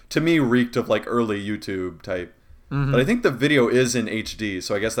that to me reeked of like early YouTube type. But I think the video is in HD,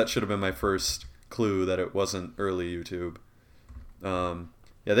 so I guess that should have been my first clue that it wasn't early YouTube.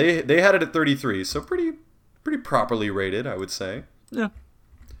 Yeah, they had it at 33, so pretty properly rated, I would say. Yeah.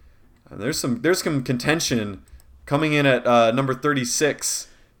 And there's some contention coming in at number 36,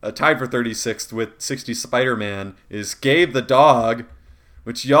 tied for 36th with 60 Spider-Man is Gabe the Dog,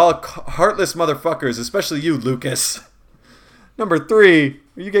 which y'all heartless motherfuckers, especially you, Lucas. Number 3,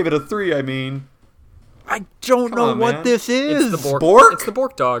 you gave it a 3. I mean, I don't know on, what man. this is. It's the Bork. Bork? It's the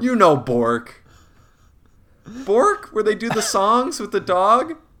Bork dog. You know Bork. Bork, where they do the songs with the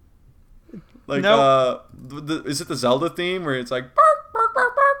dog? Like, No. Is it the Zelda theme where it's like bark, bark,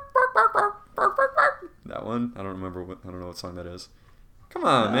 bark, bark, bark, bark, bark, bark, bark, bark? That one? I don't know what song that is. Come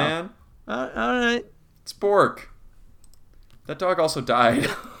on, man. All right. It's Bork. That dog also died.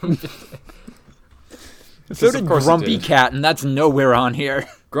 So Of did course it Grumpy did. Cat, and that's nowhere on here.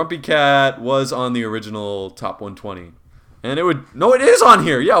 Grumpy Cat was on the original top 120. And it is on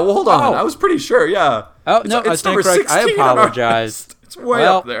here. Yeah, well, hold on. Oh. I was pretty sure, yeah. Oh, no, I stand number correct. I 16 on our apologize. list. It's way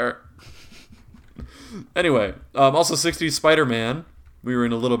Well. up there. Anyway, also 60 Spider-Man. We were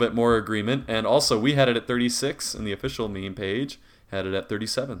in a little bit more agreement. And also, we had it at 36 in the official meme page. Had it at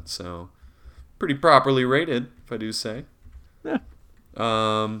 37. So, pretty properly rated, if I do say. Yeah.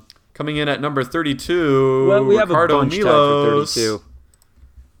 Coming in at number 32, Well, we have Ricardo a bunch tied for Milos. 32.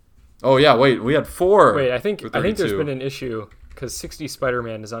 Oh, yeah, wait. We had 4. Wait, I think for there's 32. been an issue because 60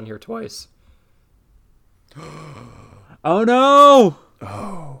 Spider-Man is on here twice. Oh, no!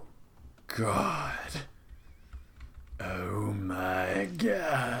 Oh, God. Oh, my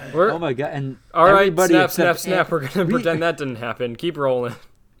God. We're, Oh, my God. And all right, everybody snap, except snap, snap. We're going to pretend that didn't happen. Keep rolling.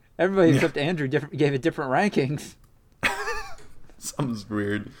 Everybody except Andrew gave it different rankings. Something's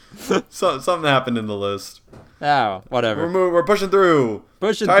weird. Something happened in the list. Oh, whatever. We're pushing through.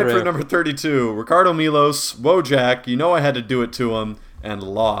 Pushing Tied through. for number 32, Ricardo Milos, Wojak, you know I had to do it to him, and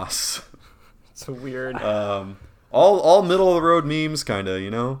Loss. It's a weird. All middle of the road memes, kind of, you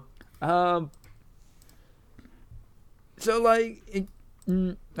know? So, like,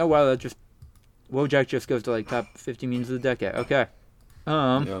 oh, wow, that just... Wojak just goes to, like, top 50 memes of the decade. Okay.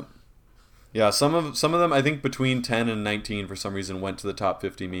 Yeah, some of them, I think between 10 and 19 for some reason went to the top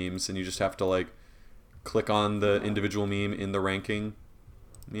 50 memes, and you just have to, like, click on the individual meme in the ranking,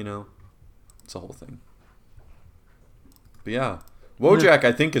 you know? It's a whole thing. But yeah, Wojak,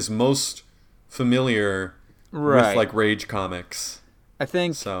 I think, is most familiar Right. with, like, Rage comics. I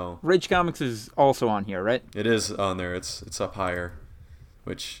think So Rage Comics is also on here, right? it is on there. It's up higher,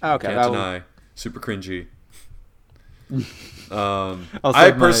 which Okay, can't that'll- deny. Super cringy. I'll I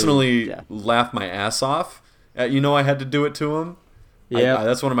save my- personally yeah. laugh my ass off at I had to do it to him. Yeah.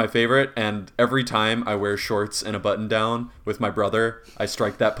 That's one of my favorite. And every time I wear shorts and a button down with my brother, I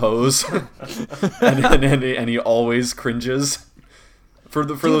strike that pose, and he always cringes. For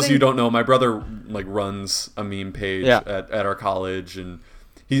those of you who don't know, my brother like runs a meme page Yeah. at our college, and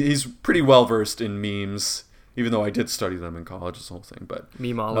he's pretty well versed in memes. Even though I did study them in college, this whole thing, but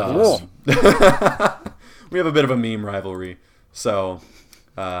Memeologist. we have a bit of a meme rivalry. So,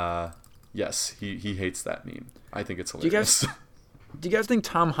 yes, he hates that meme. I think it's you hilarious. Do you guys think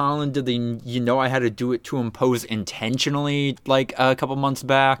Tom Holland did the I had to do it to him pose intentionally like a couple months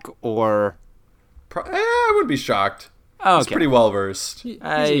back, or? I wouldn't be shocked. Oh, He's pretty well versed. He's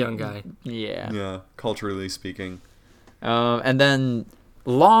a young guy. Yeah. Yeah, culturally speaking. And then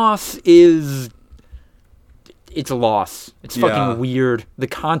Loss is... It's a loss. It's Yeah. fucking weird. The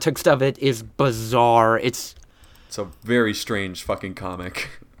context of it is bizarre. It's a very strange fucking comic.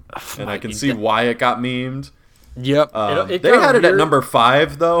 And I can my- see why it got memed. Yep. It They got had it at weird. number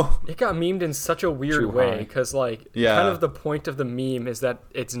 5, though. It got memed in such a Too weird way high. because, like, Yeah. kind of the point of the meme is that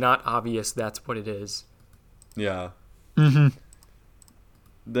it's not obvious that's what it is. Yeah. Mm-hmm.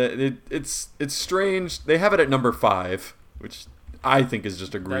 It's strange. They have it at number 5, which I think is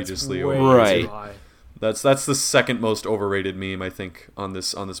just egregiously way overrated. Right. too high. That's the second most overrated meme I think on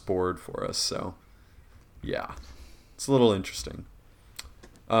this board for us. So, yeah, it's a little interesting.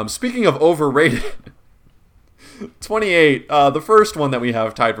 Speaking of overrated, 28. The first one that we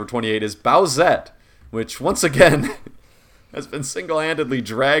have tied for 28 is Bowsette, which once again has been single-handedly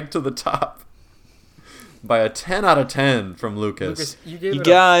dragged to the top by a 10 out of 10 from Lucas. Lucas, you gave You it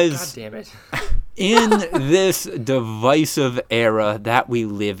guys- God damn it. In this divisive era that we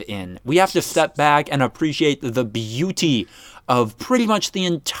live in, we have to step back and appreciate the beauty of pretty much the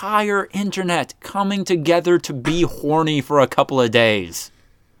entire internet coming together to be horny for a couple of days.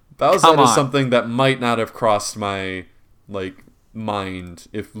 Bowsette Come is on. something that might not have crossed my like mind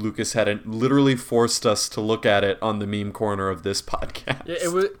if Lucas hadn't literally forced us to look at it on the meme corner of this podcast.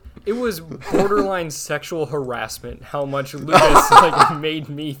 Yeah, it was borderline sexual harassment how much Lucas like made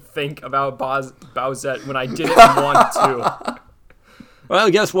me think about Bowsette when I didn't want to. Well,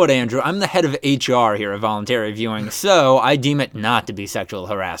 guess what, Andrew? I'm the head of HR here at Voluntary Viewing, so I deem it not to be sexual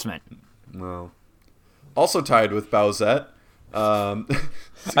harassment. Well, also tied with Bowsette. I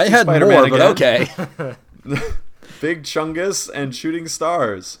had more, but okay. Big Chungus and Shooting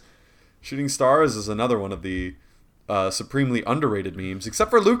Stars. Shooting Stars is another one of the supremely underrated memes, except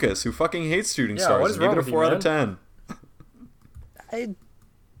for Lucas, who fucking hates Shooting Stars. What is and gave wrong it a with 4 you, out of 10.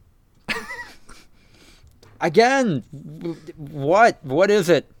 Again, what is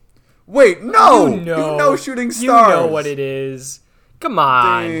it? Wait, no! You know Shooting Stars! You know what it is. Come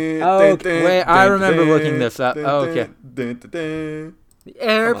on. Wait, I remember looking this up. Okay. The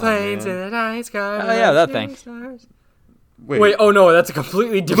airplanes in the night sky. Oh, yeah, that thing. Stars. Wait, oh no, that's a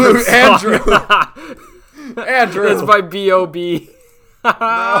completely different song. Andrew! Andrew! It's by B.O.B.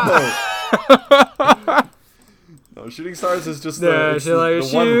 No. No, Shooting Stars is just the She's like a one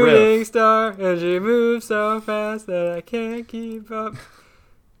shooting riff. star, and she moves so fast that I can't keep up.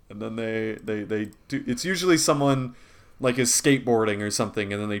 And then they do. It's usually someone like is skateboarding or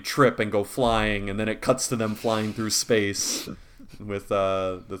something, and then they trip and go flying, and then it cuts to them flying through space with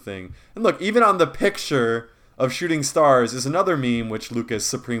the thing. And look, even on the picture of Shooting Stars is another meme which Lucas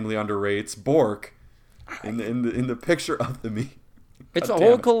supremely underrates. Bork in the picture of the meme. It's a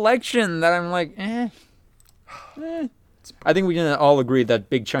whole collection that I'm like, I think we can all agree that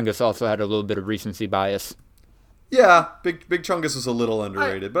Big Chungus also had a little bit of recency bias. Yeah, Big Chungus was a little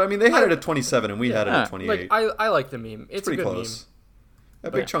underrated, but I mean they had it at 27 and we had it at 28. Like I like the meme. It's pretty a good close.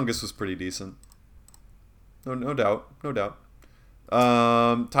 meme. Yeah, Big Chungus was pretty decent. No doubt.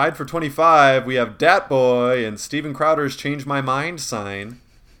 Tied for 25, we have Dat Boy and Steven Crowder's "Change My Mind" sign.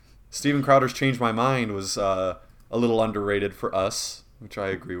 Steven Crowder's "Change My Mind" was a little underrated for us, which I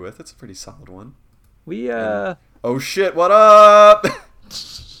agree with. It's a pretty solid one. Oh shit! What up?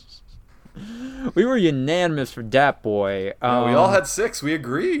 We were unanimous for Dat Boy. We all had 6. We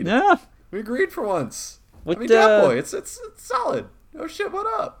agreed. Yeah. We agreed for once. What, I mean, Dat Boy, it's solid. Oh shit! What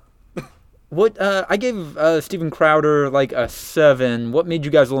up? I gave Steven Crowder like a 7. What made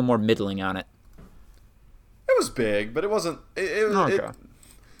you guys a little more middling on it? It was big, but it wasn't. Okay.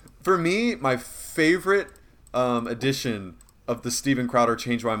 For me, my favorite edition of the Steven Crowder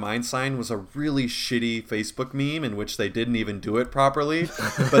 "Change My Mind" sign was a really shitty Facebook meme in which they didn't even do it properly,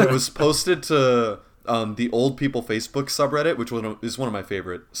 but it was posted to the Old People Facebook subreddit, which is one of my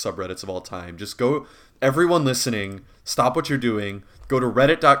favorite subreddits of all time. Just go, everyone listening, stop what you're doing, go to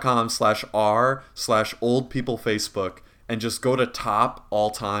reddit.com/r/oldpeoplefacebook and just go to top all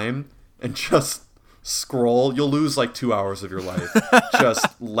time and just scroll. You'll lose like 2 hours of your life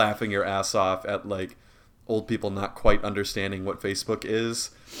just laughing your ass off at like old people not quite understanding what Facebook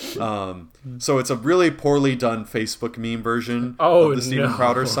is. So it's a really poorly done Facebook meme version of the Steven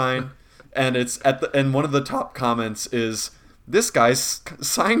Crowder sign. And it's and one of the top comments is, "This guy's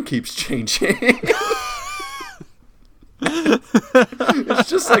sign keeps changing." It's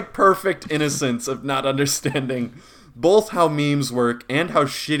just like perfect innocence of not understanding both how memes work and how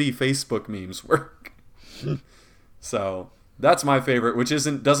shitty Facebook memes work. So that's my favorite, which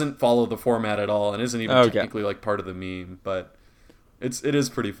doesn't follow the format at all and isn't even technically like part of the meme, but it is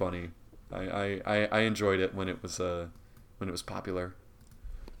pretty funny. I enjoyed it when it was popular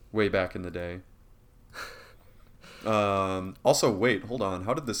way back in the day. Also, wait, hold on.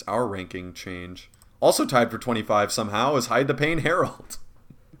 How did this hour ranking change? Also tied for 25 somehow is Hide the Pain Herald.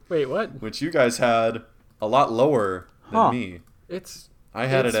 Wait, what? Which you guys had a lot lower than me. I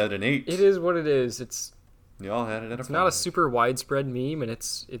had it at an 8. It is what it is. Y'all had it at a 5. It's not a super widespread meme, and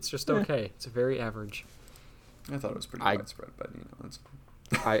it's just okay. It's very average. I thought it was pretty widespread, but it's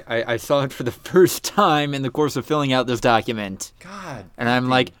I saw it for the first time in the course of filling out this document. God. And I'm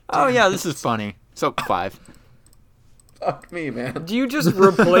like, oh yeah, this is funny. So 5. Fuck me, man. Do you just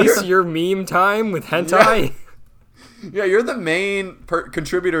replace your meme time with hentai? Yeah, you're the main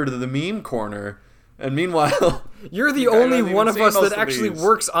contributor to the meme corner, and meanwhile, you're the only one of us that actually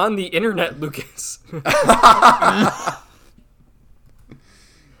works on the internet, Lucas.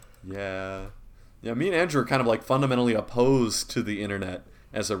 Yeah, me and Andrew are kind of like fundamentally opposed to the internet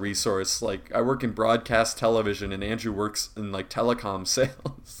as a resource. Like, I work in broadcast television, and Andrew works in like telecom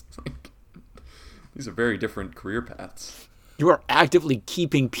sales. These are very different career paths. You are actively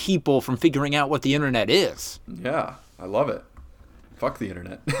keeping people from figuring out what the internet is. Yeah, I love it. Fuck the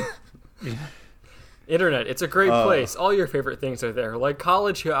internet. Internet, it's a great place. All your favorite things are there, like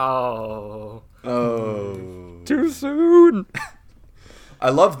college. Oh. Too soon. I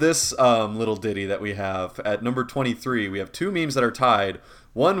love this little ditty that we have at number 23. We have two memes that are tied.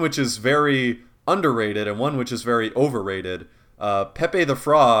 One which is very underrated and one which is very overrated. Pepe the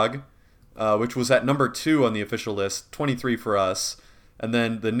Frog, which was at number 2 on the official list, 23 for us. And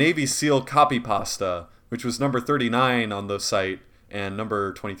then the Navy SEAL copy pasta, which was number 39 on the site and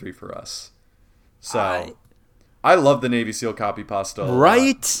number 23 for us. So I love the Navy SEAL copy pasta.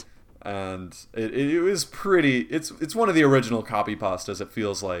 Right? And it was pretty. It's one of the original copy pastas. It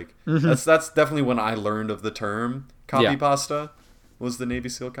feels like that's definitely when I learned of the term copy pasta. Was the Navy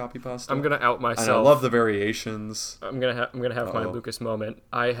SEAL copy pasta? I'm gonna out myself. And I love the variations. I'm gonna have my Lucas moment.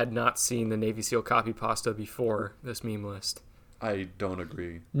 I had not seen the Navy SEAL copy pasta before this meme list. I don't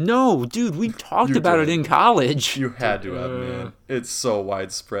agree. No, dude, we talked about it in college. You had to have, man. It's so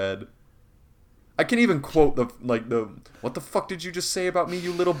widespread. I can even quote the what the fuck did you just say about me,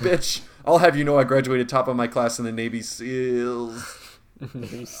 you little bitch? I'll have you know I graduated top of my class in the Navy SEALs.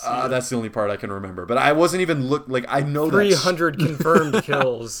 That's the only part I can remember. But I wasn't even I know 300 confirmed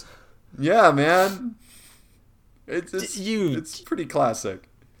kills. Yeah, man. It's pretty classic.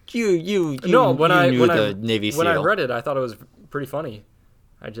 When I read it, I thought it was pretty funny.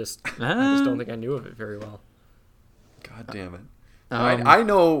 I just don't think I knew of it very well. God damn it! I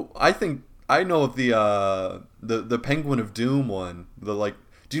know of the Penguin of Doom one. Do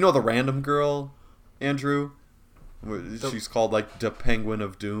you know the Random Girl, Andrew? She's called the Penguin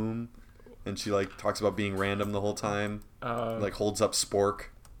of Doom, and she talks about being random the whole time. Holds up Spork.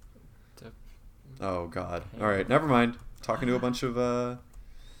 Oh God! All right, never mind. Talking to a bunch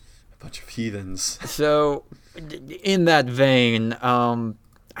of heathens. So, in that vein, I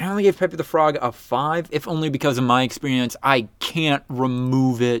only gave Pepe the Frog a 5, if only because of my experience. I can't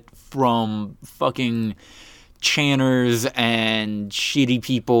remove it from fucking channers and shitty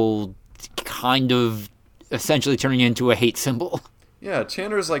people kind of essentially turning it into a hate symbol. Yeah,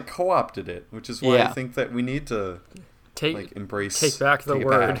 channers co-opted it, which is why I think that we need to embrace. Take back the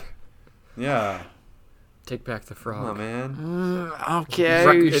word. Back. Yeah. Take back the frog. Come on, man. Okay.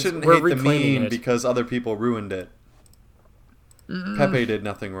 You shouldn't hate the meme because other people ruined it. Pepe did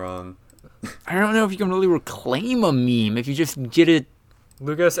nothing wrong. I don't know if you can really reclaim a meme if you just get it.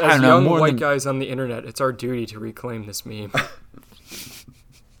 Lucas, as young white guys on the internet, it's our duty to reclaim this meme.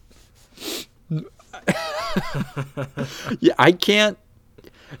 I can't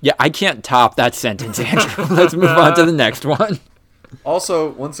top that sentence, Andrew. Let's move on to the next one. Also,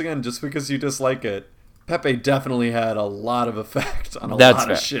 once again, just because you dislike it, Pepe definitely had a lot of effect on a lot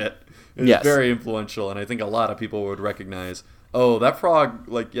of shit. It was very influential, and I think a lot of people would recognize, oh, that frog,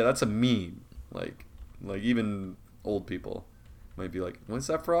 that's a meme. Even old people might be like, what's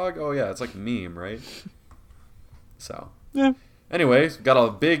that frog? Oh, yeah, it's a meme, right? So, anyways, got a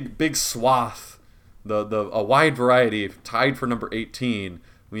big swath, a wide variety, tied for number 18.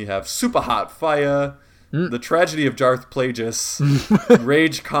 We have Super Hot Fire, The Tragedy of Darth Plagueis,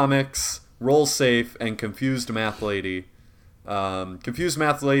 Rage Comics, Roll Safe, and Confused Math Lady. Confused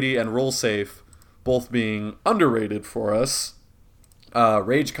Math Lady and Roll Safe both being underrated for us.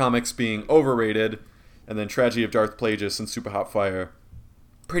 Rage Comics being overrated, and then Tragedy of Darth Plagueis and Super Hot Fire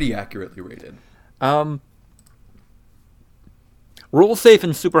pretty accurately rated. Roll Safe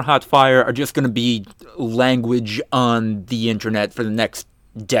and Super Hot Fire are just going to be language on the internet for the next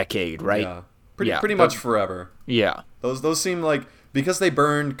decade, right? Yeah, pretty much forever. Yeah. Those seem because they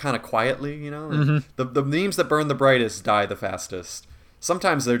burn kind of quietly, the memes that burn the brightest die the fastest.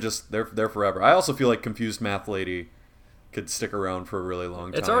 Sometimes they're forever. I also feel like Confused Math Lady could stick around for a really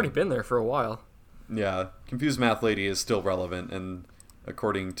long time. It's already been there for a while. Yeah, Confused Math Lady is still relevant, and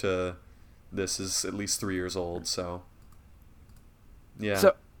according to this, is at least 3 years old. So, yeah.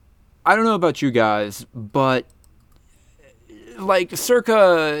 So, I don't know about you guys, but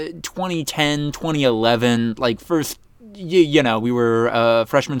circa 2010, 2011, first. We were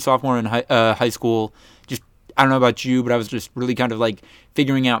freshman, sophomore in high school. Just, I don't know about you, but I was just really kind of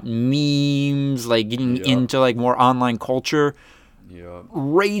figuring out memes, getting into more online culture. Yeah.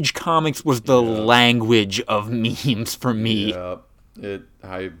 Rage Comics was the language of memes for me. Yeah.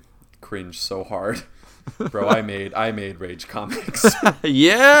 I cringed so hard. Bro, I made Rage Comics.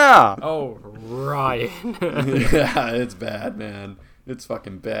 Yeah. Oh, Ryan. Yeah, it's bad, man. It's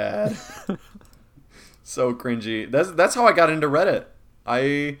fucking bad. So cringy. That's how I got into Reddit.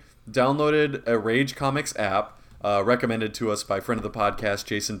 I downloaded a Rage Comics app, recommended to us by friend of the podcast,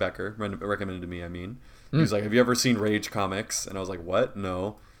 Jason Becker. Recommended to me, I mean. He was like, have you ever seen Rage Comics? And I was like, what?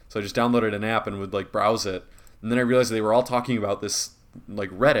 No. So I just downloaded an app and would browse it. And then I realized they were all talking about this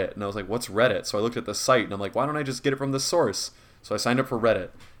Reddit. And I was like, what's Reddit? So I looked at the site and I'm like, why don't I just get it from the source? So I signed up for Reddit.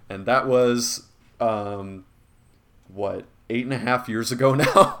 And that was, 8.5 years ago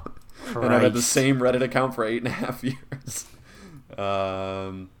now. Christ. And I've had the same Reddit account for 8.5 years.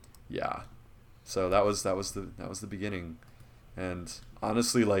 Yeah. So that was the beginning. And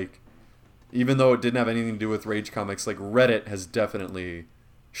honestly, like, even though it didn't have anything to do with Rage Comics, like, Reddit has definitely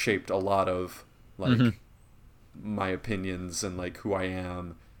shaped a lot of, like, my opinions and, like, who I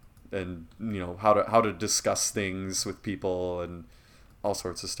am, and, you know, how to discuss things with people and all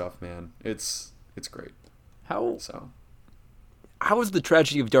sorts of stuff, man. It's great. How is the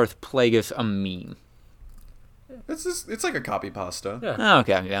tragedy of Darth Plagueis a meme? It's like a copy pasta. Yeah. Oh,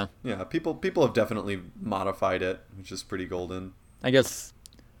 okay, yeah. Yeah, people have definitely modified it, which is pretty golden. I guess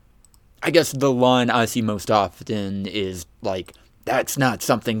the line I see most often is, like, that's not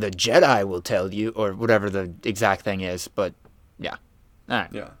something the Jedi will tell you, or whatever the exact thing is, but, yeah. All right.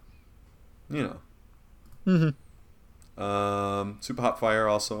 Yeah. You know. Super Hot Fire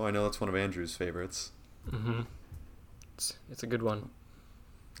also, I know that's one of Andrew's favorites. Mm-hmm. It's a good one.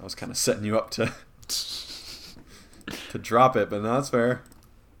 I was kind of setting you up to drop it, but no, that's fair.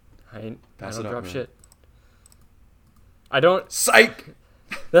 I Pass don't it up, drop man. shit. I don't. Psych!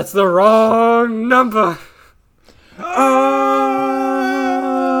 That's the wrong number. Oh!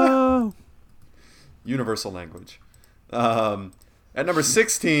 Universal language. At number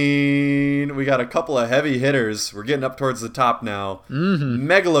 16, we got a couple of heavy hitters. We're getting up towards the top now.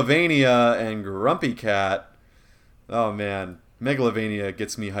 Megalovania and Grumpy Cat. Oh man, Megalovania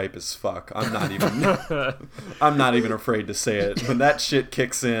gets me hype as fuck. I'm not even afraid to say it. When that shit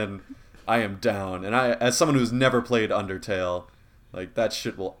kicks in, I am down. And I, as someone who's never played Undertale, like, that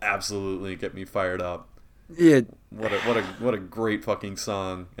shit will absolutely get me fired up. It What a great fucking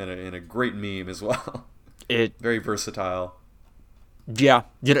song, and a great meme as well. Very versatile. Yeah,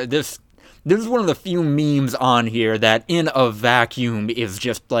 this is one of the few memes on here that in a vacuum is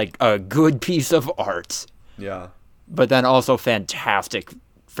just like a good piece of art. Yeah. But then also fantastic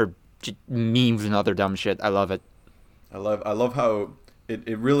for memes and other dumb shit. I love it. I love how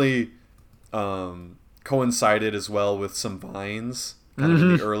it really coincided as well with some Vines kind of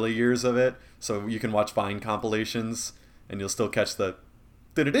in the early years of it. So you can watch Vine compilations and you'll still catch the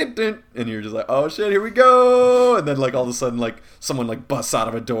and you're just like, oh shit, here we go, and then, like, all of a sudden, like, someone, like, busts out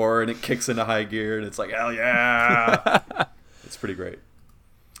of a door and it kicks into high gear and it's like, hell yeah. It's pretty great.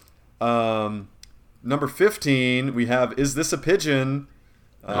 Number 15, we have Is This a Pigeon?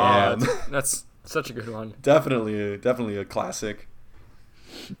 That's such a good one. Definitely a classic.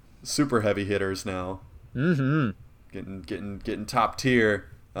 Super heavy hitters now. Getting top tier.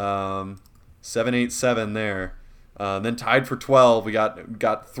 787 there. Then tied for 12, we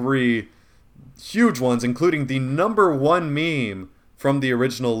got 3 huge ones, including the number 1 meme from the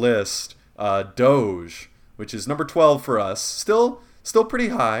original list, Doge, which is number 12 for us. Still pretty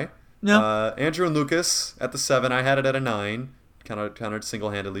high. Yeah. Andrew and Lucas at the 7. I had it at a 9. Kind of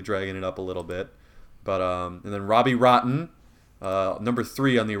single-handedly dragging it up a little bit. But and then Robbie Rotten, number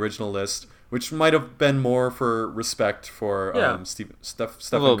 3 on the original list, which might have been more for respect for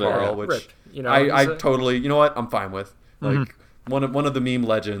Stephen Carl, which Ripped, you know, I totally, you know what, I'm fine with. Like, one of the meme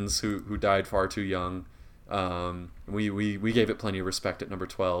legends who died far too young. We gave it plenty of respect at number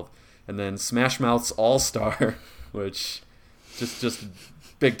 12. And then Smash Mouth's All Star, which just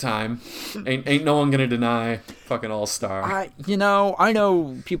big time. Ain't no one gonna deny fucking All Star. I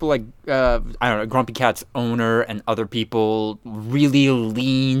know people like I don't know, Grumpy Cat's owner and other people really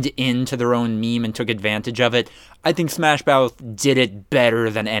leaned into their own meme and took advantage of it. I think Smash Mouth did it better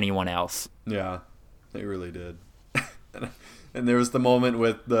than anyone else. Yeah, they really did. And there was the moment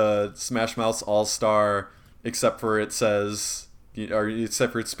with the Smash Mouth's All Star, except for it speeds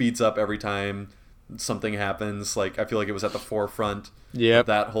up every time something happens. Like, I feel like it was at the forefront of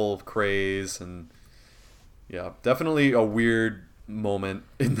that whole craze. And yeah, definitely a weird moment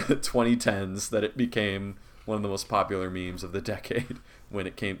in the 2010s that it became one of the most popular memes of the decade when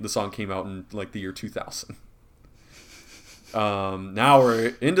the song came out in, like, the year 2000. Now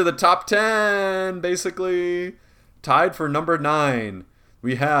we're into the top 10, basically. Tied for number 9,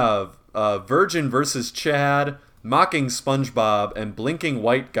 we have Virgin versus Chad, Mocking SpongeBob, and Blinking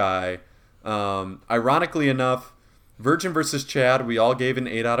White Guy. Ironically enough, Virgin versus Chad, we all gave an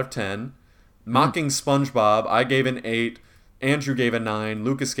 8 out of 10. Mocking SpongeBob, I gave an 8. Andrew gave a 9.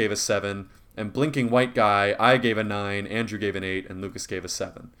 Lucas gave a 7. And Blinking White Guy, I gave a 9. Andrew gave an 8. And Lucas gave a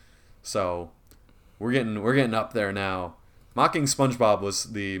 7. So we're getting up there now. Mocking SpongeBob was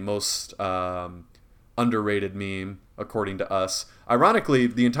the most underrated meme, according to us. Ironically,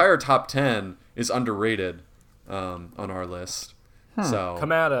 the entire top 10 is underrated on our list. So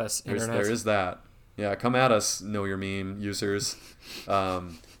come at us, internet. There is that. Yeah, come at us, Know Your Meme users.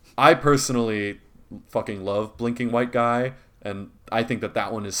 I personally fucking love Blinking White Guy, and I think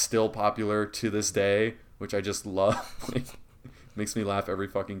that one is still popular to this day, which I just love. Like, makes me laugh every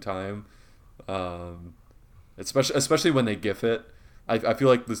fucking time. Especially when they GIF it. I feel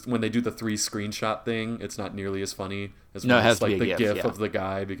like when they do the 3 screenshot thing, it's not nearly as funny as when it's like the GIF of the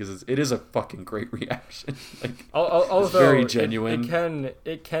guy, because it is a fucking great reaction. Like, although it's very genuine.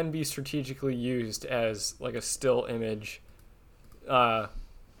 It can be strategically used as like a still image. I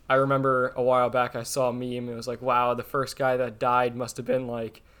remember a while back I saw a meme. It was like, wow, the first guy that died must have been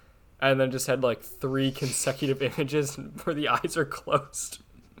like, and then just had like 3 consecutive images where the eyes are closed.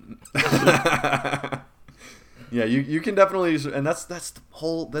 Yeah, you can definitely, and that's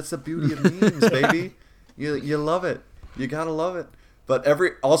the beauty of memes, baby. You love it. You gotta love it. But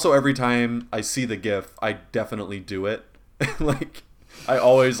every time I see the GIF, I definitely do it. Like, I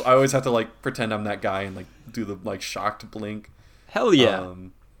always have to like pretend I'm that guy and like do the like shocked blink. Hell yeah.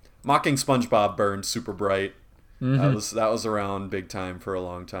 Mocking SpongeBob burned super bright. Mm-hmm. That was around big time for a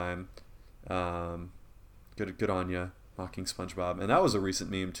long time. Good on ya, Mocking SpongeBob, and that was a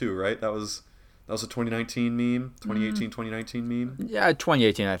recent meme too, right? That was a 2019 meme, 2019 meme. Yeah,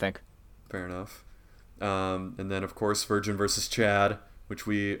 2018, I think. Fair enough. And then of course Virgin versus Chad, which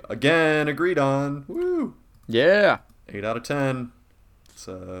we again agreed on. Woo! Yeah. 8 out of 10. It's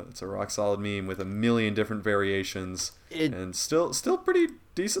a rock solid meme with a million different variations, and still pretty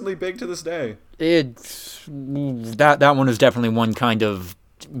decently big to this day. That one is definitely one kind of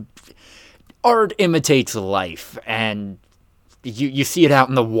art imitates life, and you see it out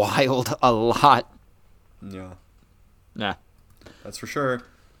in the wild a lot. Yeah. Nah. That's for sure.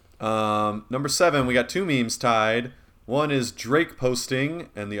 Number 7, we got 2 memes tied. One is Drake posting,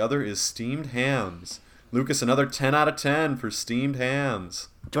 and the other is steamed hams. Lucas, another 10 out of 10 for steamed hams.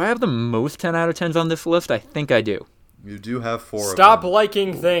 Do I have the most 10 out of 10s on this list? I think I do. You do have 4 Stop of them.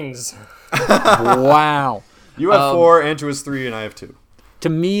 liking things. Wow. You have 4, Andrew has 3, and I have 2. To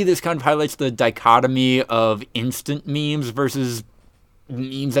me, this kind of highlights the dichotomy of instant memes versus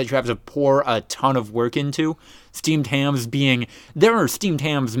memes that you have to pour a ton of work into. Steamed hams being... There are steamed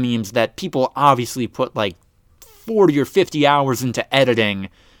hams memes that people obviously put like 40 or 50 hours into editing,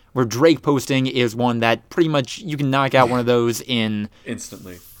 where Drake posting is one that pretty much you can knock out one of those in...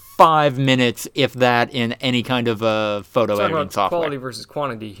 Instantly. 5 minutes, if that, in any kind of photo Talking editing about software. quality versus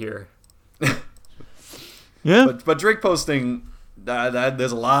quantity here. Yeah. But Drake posting,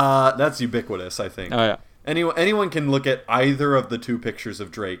 there's a lot... That's ubiquitous, I think. Oh, yeah. Anyone can look at either of the 2 pictures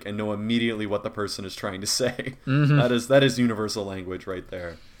of Drake and know immediately what the person is trying to say. Mm-hmm. That is universal language right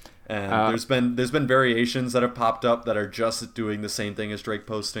there. And there's been variations that have popped up that are just doing the same thing as Drake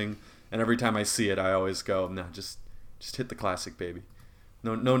posting. And every time I see it, I always go, "Nah, just hit the classic, baby.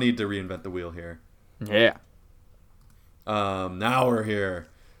 No need to reinvent the wheel here." Yeah. Now we're here.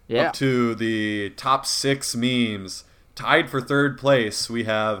 Yeah. Up to the top 6 memes. Tied for 3rd place, we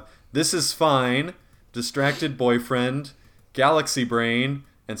have This Is Fine, Distracted Boyfriend, Galaxy Brain,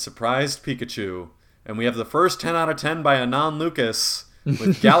 and Surprised Pikachu. And we have the first 10 out of 10 by Anon Lucas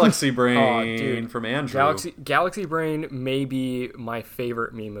with Galaxy Brain from Andrew. Galaxy Brain may be my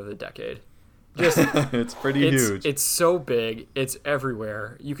favorite meme of the decade. Just it's pretty huge. It's so big. It's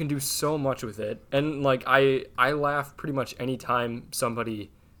everywhere. You can do so much with it. And like I laugh pretty much any time somebody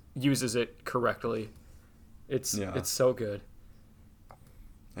uses it correctly. It's so good.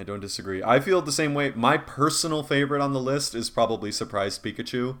 I don't disagree. I feel the same way. My personal favorite on the list is probably Surprised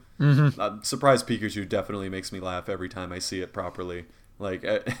Pikachu. Mm-hmm. Surprised Pikachu definitely makes me laugh every time I see it properly. Like,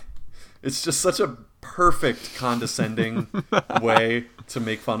 it's just such a perfect condescending way to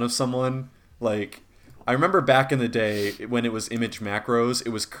make fun of someone. Like, I remember back in the day when it was image macros, it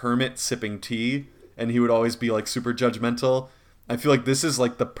was Kermit sipping tea, and he would always be like super judgmental. I feel like this is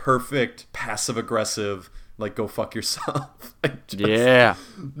like the perfect passive-aggressive, like, go fuck yourself. Yeah.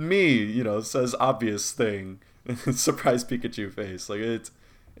 Me, says obvious thing. Surprise Pikachu face. Like,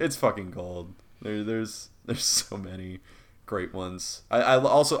 it's fucking gold. There's so many great ones.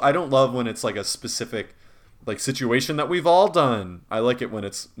 I don't love when it's like a specific like situation that we've all done. I like it when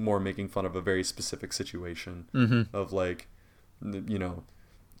it's more making fun of a very specific situation of like,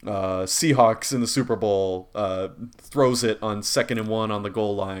 Seahawks in the Super Bowl throws it on 2nd and 1 on the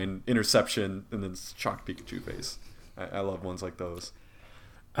goal line, interception, and then shocked Pikachu face. I love ones like those.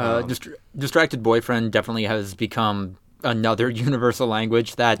 Distracted Boyfriend definitely has become another universal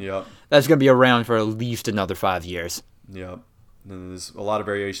language that's going to be around for at least another 5 years. Yep. And there's a lot of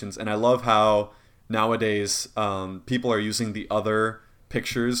variations, and I love how nowadays people are using the other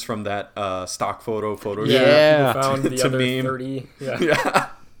pictures from that stock photo Yeah, found the other meme. 30. Yeah.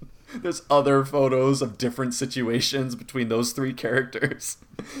 there's other photos of different situations between those three characters.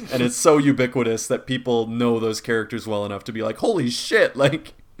 And it's so ubiquitous that people know those characters well enough to be like, holy shit,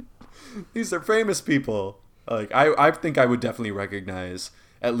 like, these are famous people. Like, I think I would definitely recognize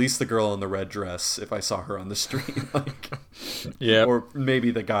at least the girl in the red dress if I saw her on the street. Like, yeah. Or maybe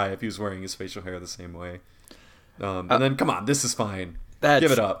the guy if he was wearing his facial hair the same way. And then, come on, this is fine.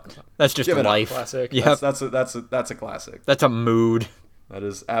 Give it up. That's just life. Classic. Yep. That's a classic. That's a mood. That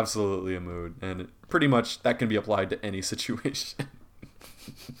is absolutely a mood, and pretty much that can be applied to any situation.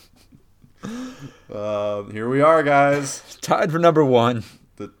 Here we are, guys. Tied for number one.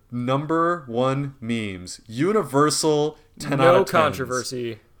 The number one memes. Universal 10 out No of 10s.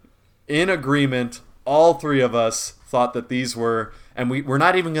 controversy. In agreement, all three of us thought that these were, and we're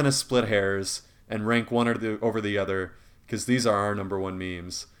not even going to split hairs and rank one over the other, because these are our number one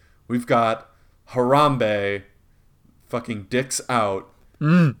memes. We've got Harambe, fucking dicks out,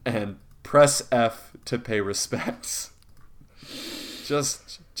 and press F to pay respects.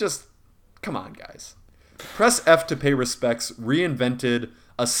 Just, come on, guys. Press F to pay respects reinvented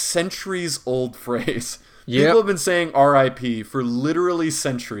a centuries-old phrase. Yep. People have been saying RIP for literally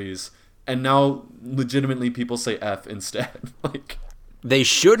centuries, and now legitimately people say F instead. Like, They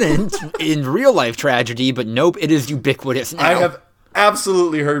shouldn't in real life tragedy, but nope, it is ubiquitous now. I have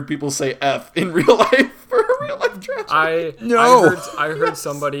absolutely heard people say F in real life for a real life tragedy. I heard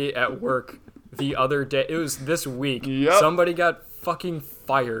somebody at work the other day. It was this week. Yep. Somebody got fucking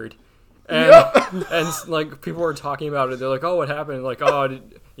fired. And, and like people were talking about it. They're like, "Oh, what happened?" Like, "Oh,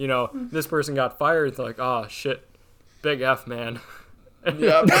 this person got fired." They're like, "Oh shit, big F, man."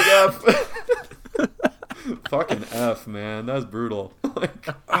 Yeah, big F. Fucking F, man. That's brutal. Like,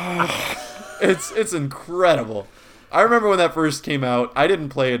 it's incredible. I remember when that first came out. I didn't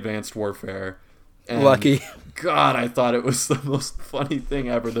play Advanced Warfare. And Lucky. God, I thought it was the most funny thing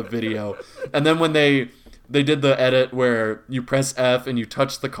ever, the video. And then when they did the edit where you press F and you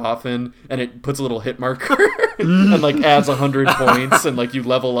touch the coffin and it puts a little hit marker and like adds 100 points and like you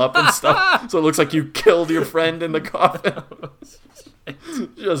level up and stuff. So it looks like you killed your friend in the coffin.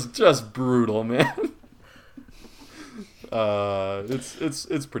 just brutal, man.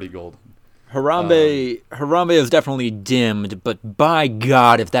 It's pretty golden. Harambe is definitely dimmed, but by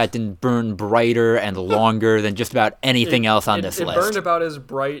God, if that didn't burn brighter and longer than just about anything else on this list. It burned about as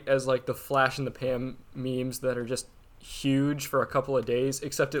bright as like the Flash and the Pam memes that are just huge for a couple of days,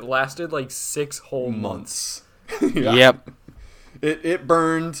 except it lasted like 6 whole months. Yeah. Yep. It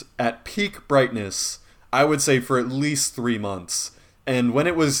burned at peak brightness, I would say, for at least 3 months. And when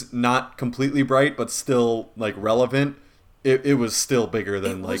it was not completely bright, but still like relevant, it was still bigger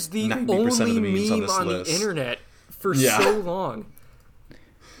than like 90% of the memes on this list. The internet for so long.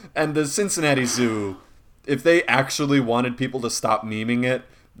 And the Cincinnati Zoo, if they actually wanted people to stop memeing it,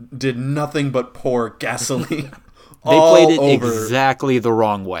 did nothing but pour gasoline. They played it exactly the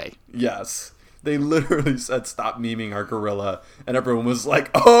wrong way. Yes. They literally said, "Stop memeing our gorilla," and everyone was like,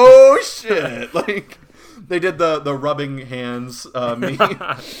 "Oh shit!" Like, they did the rubbing hands meme,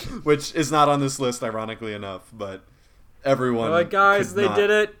 which is not on this list, ironically enough, but everyone. They're like, guys, they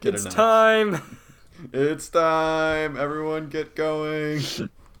did it. It's time. It's time. Everyone, get going.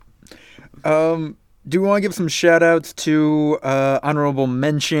 Do we want to give some shout-outs to honorable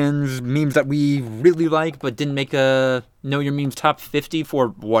mentions, memes that we really like but didn't make a Know Your Memes top 50 for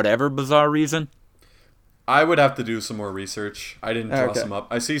whatever bizarre reason? I would have to do some more research. I didn't draw some up.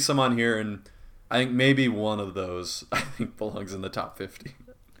 I see some on here, and I think maybe one of those belongs in the top 50.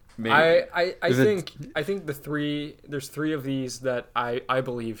 Maybe. I think there's 3 of these that I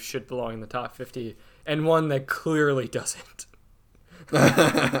believe should belong in the top 50, and one that clearly doesn't.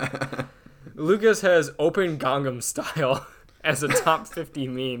 Lucas has Open Gangnam Style as a top 50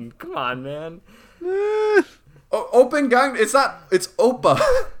 meme. Come on, man. Open Gangnam. It's Oppa.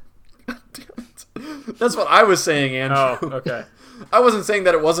 God damn it. That's what I was saying, Andrew. Oh, okay. I wasn't saying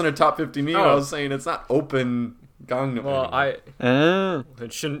that it wasn't a top 50 meme. Oh. I was saying it's not Open Gangnam. Well,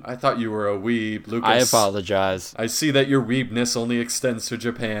 it shouldn't. I thought you were a weeb, Lucas. I apologize. I see that your weebness only extends to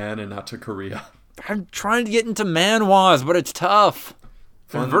Japan and not to Korea. I'm trying to get into manhwas, but it's tough.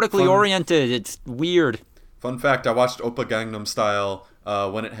 Vertically oriented, it's weird. Fun fact, I watched Oppa Gangnam Style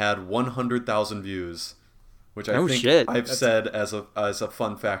when it had 100,000 views, which I think I've said as a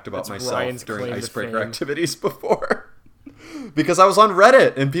fun fact about myself Ryan's during claim to icebreaker fame. activities before. Because I was on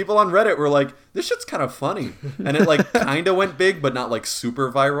Reddit, and people on Reddit were like, this shit's kind of funny. And it like kind of went big, but not like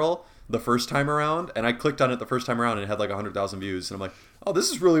super viral the first time around. And I clicked on it the first time around, and it had like 100,000 views. And I'm like, oh, this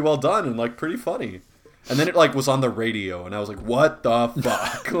is really well done and like pretty funny. And then it like was on the radio, and I was like, what the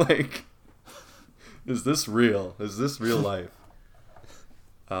fuck? Like, is this real? Is this real life?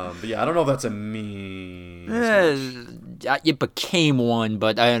 But yeah, I don't know if that's a meme. It became one,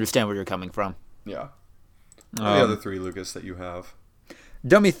 but I understand where you're coming from. Yeah. The other three, Lucas, that you have.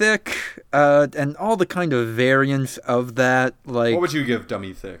 Dummy Thick, and all the kind of variants of that. Like, what would you give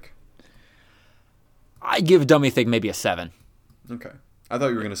Dummy Thick? I give Dummy Thick maybe a 7. Okay. I thought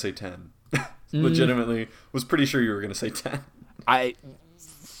you were going to say 10. Legitimately, was pretty sure you were going to say 10.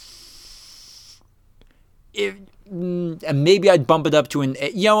 And maybe I'd bump it up to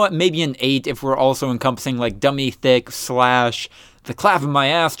maybe an 8 if we're also encompassing like Dummy Thick / the clap of my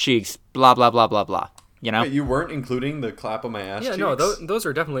ass cheeks, blah blah blah blah blah. You know, Wait, you weren't including the clap of my ass cheeks? No, those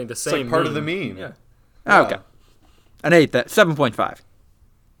are definitely the same. It's like part of the meme. Yeah. Okay, an 8. That 7.5.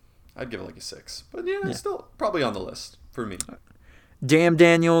 I'd give it like a 6, but it's still probably on the list for me. Damn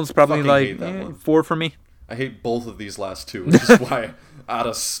Daniels probably Fucking hate like that one. 4 for me. I hate both of these last two, which is why, out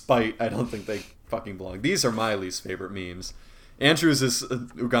of spite, I don't think they fucking belong. These are my least favorite memes. Andrew's is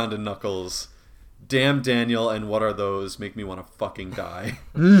Ugandan Knuckles. Damn Daniel and what are those make me want to fucking die.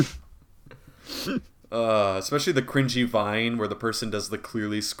 Especially the cringy Vine where the person does the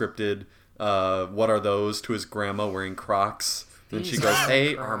clearly scripted what are those to his grandma wearing Crocs. And she goes,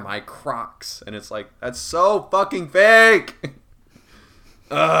 they are my Crocs. And it's like, that's so fucking fake.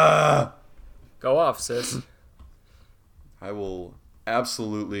 Go off, sis. I will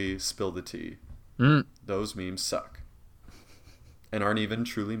absolutely spill the tea. Those memes suck. And aren't even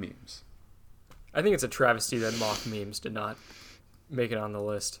truly memes. I think it's a travesty that mock memes did not make it on the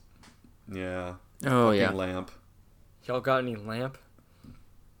list. Yeah. Oh, fucking yeah. Lamp. Y'all got any lamp?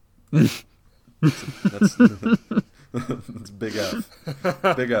 That's big F.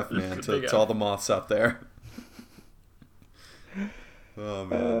 Big F, man, to all the moths out there. Oh,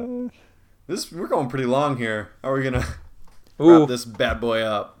 man. We're going pretty long here. How are we going to wrap this bad boy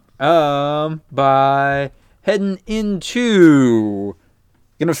up? By heading into...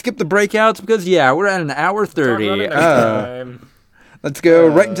 Gonna skip the breakouts because, we're at an hour 30. Talk about it next time. Let's go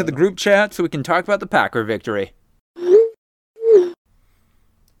right into the group chat so we can talk about the Packer victory. That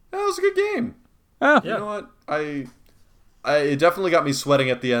was a good game. Oh. You know what? It definitely got me sweating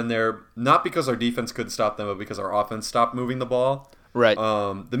at the end there. Not because our defense couldn't stop them, but because our offense stopped moving the ball. Right.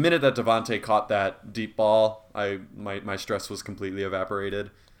 The minute that Devontae caught that deep ball, my stress was completely evaporated.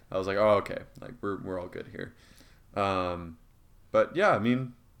 I was like, oh, okay, like we're all good here. But yeah, I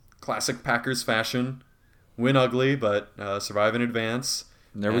mean, classic Packers fashion. Win ugly, but survive in advance.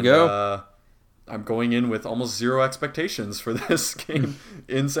 There we go. I'm going in with almost zero expectations for this game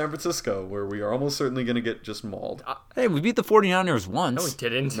in San Francisco, where we are almost certainly going to get just mauled. Hey, we beat the 49ers once. No, we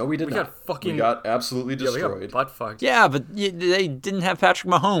didn't. No, we did not. We got absolutely destroyed. we got butt fucked. Yeah, but they didn't have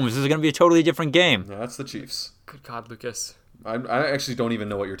Patrick Mahomes. This is going to be a totally different game. Yeah, that's the Chiefs. Good God, Lucas. I actually don't even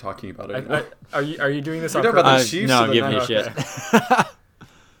know what you're talking about anymore. Are you doing this You're on talking about purpose? the Chiefs? No, or the give me Niners? shit.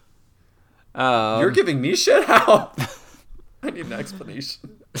 You're giving me shit? How? I need an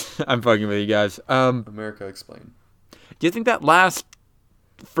explanation. I'm fucking with you guys. America, explain. Do you think that last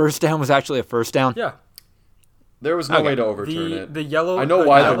first down was actually a first down? Yeah. There was no way to overturn it. The yellow. I know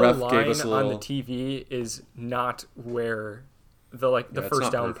why the yellow ref gave us a line little. on the TV is not where the it's first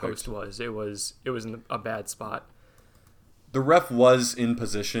not down perfect. post was. It was in a bad spot. The ref was in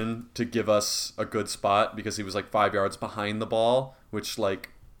position to give us a good spot because he was like 5 yards behind the ball, which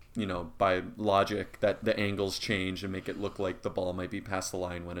by logic that the angles change and make it look like the ball might be past the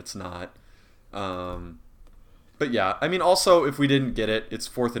line when it's not. But yeah, I mean, also if we didn't get it, it's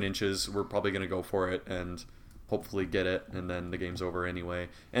 4th and inches. We're probably going to go for it and hopefully get it, and then the game's over anyway.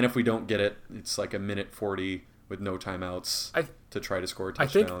 And if we don't get it, it's like a minute 40 with no timeouts to try to score a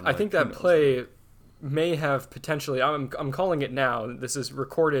touchdown. I think that play may have potentially. I'm calling it now. This is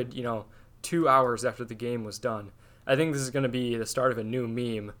recorded, 2 hours after the game was done. I think this is going to be the start of a new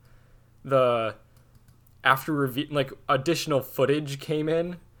meme. After additional footage came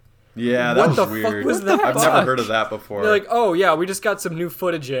in. Yeah, that What was the weird. fuck was that? I've never heard of that before. They're like, oh yeah, we just got some new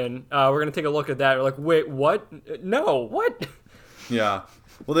footage in. We're gonna take a look at that. We're like, wait, what? No, what? Yeah.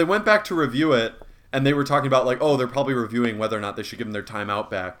 Well, they went back to review it, and they were talking about they're probably reviewing whether or not they should give them their timeout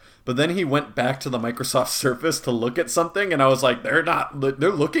back. But then he went back to the Microsoft Surface to look at something, and I was like, they're not. They're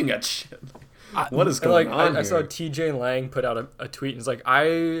looking at shit. What is going on I here? saw TJ Lang put out a tweet and it's like, I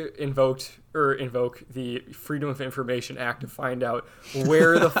invoke the Freedom of Information Act to find out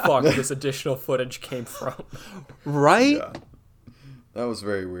where the fuck this additional footage came from. Right? Yeah. That was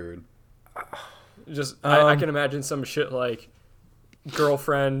very weird. Just I can imagine some shit like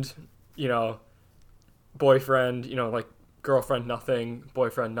girlfriend, boyfriend, girlfriend nothing,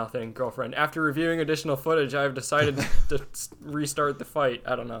 boyfriend nothing, girlfriend. After reviewing additional footage, I've decided to restart the fight.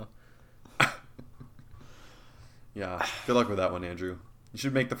 I don't know. Yeah. Good luck with that one, Andrew. You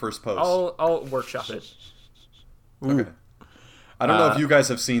should make the first post. I'll workshop it. Okay. I don't know if you guys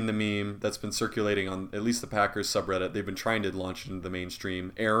have seen the meme that's been circulating on at least the Packers subreddit. They've been trying to launch it into the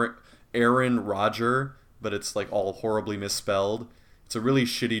mainstream. Aaron Rodger, but it's like all horribly misspelled. It's a really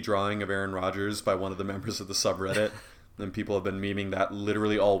shitty drawing of Aaron Rodgers by one of the members of the subreddit. And people have been memeing that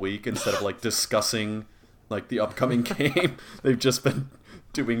literally all week instead of like discussing like the upcoming game. They've just been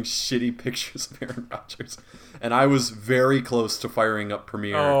doing shitty pictures of Aaron Rodgers. And I was very close to firing up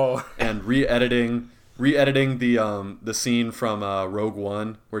Premiere and re-editing the scene from Rogue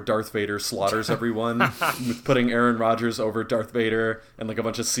One where Darth Vader slaughters everyone, with putting Aaron Rodgers over Darth Vader and like a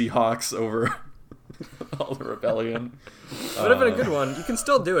bunch of Seahawks over all the rebellion. Would have been a good one. You can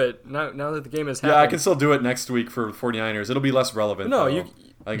still do it now that the game is happening. Yeah, I can still do it next week for 49ers. It'll be less relevant. No, though.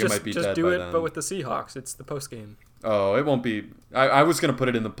 I think it might be just dead do by it, then. but with the Seahawks. It's the post game. Oh, it won't be. I was going to put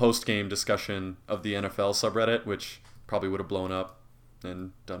it in the post-game discussion of the NFL subreddit, which probably would have blown up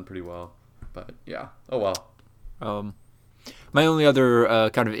and done pretty well. But yeah, oh well. My only other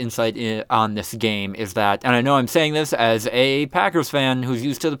kind of insight on this game is that, and I know I'm saying this as a Packers fan who's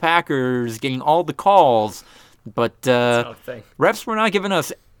used to the Packers getting all the calls, but refs were not giving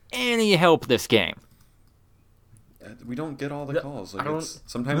us any help this game. We don't get all the calls. Like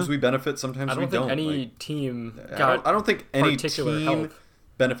sometimes we benefit, sometimes we don't. I don't think any team got I don't think any particular team help.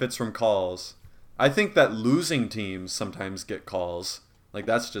 benefits from calls. I think that losing teams sometimes get calls. Like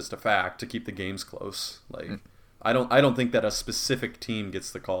that's just a fact to keep the games close. Like I don't think that a specific team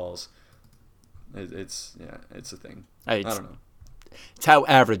gets the calls. It's a thing. I don't know. It's how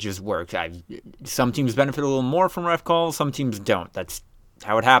averages work. Some teams benefit a little more from ref calls, some teams don't. That's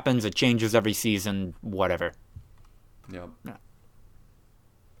how it happens. It changes every season, whatever. Yep. Yeah.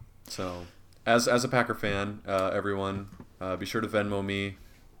 So, as a Packer fan, everyone, be sure to Venmo me,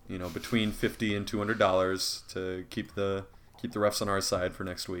 between $50 and $200 to keep the refs on our side for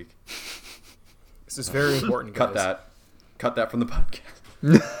next week. This is very important, guys. Cut that from the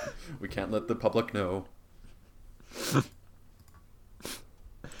podcast. We can't let the public know.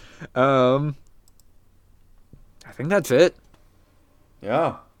 I think that's it.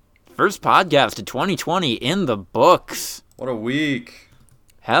 Yeah. First podcast of 2020 in the books. What a week.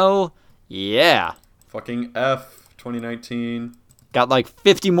 Hell yeah. Fucking F 2019. Got like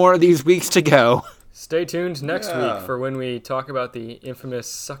 50 more of these weeks to go. Stay tuned next week for when we talk about the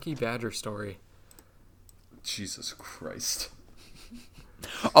infamous Sucky Badger story. Jesus Christ.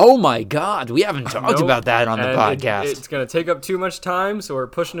 Oh my God, we haven't talked about that on the podcast. It's going to take up too much time, so we're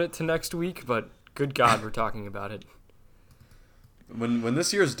pushing it to next week, but good God, we're talking about it. When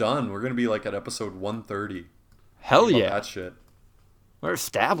this year's done, we're going to be like at episode 130. Hell yeah. That shit. We're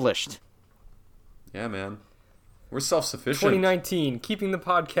established. Yeah, man. We're self-sufficient. 2019, keeping the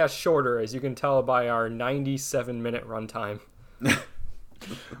podcast shorter, as you can tell by our 97-minute runtime.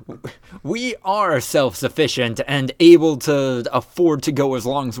 We are self-sufficient and able to afford to go as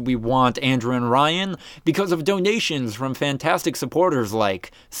long as we want, Andrew and Ryan, because of donations from fantastic supporters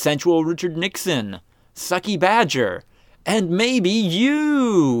like Sensual Richard Nixon, Sucky Badger, and maybe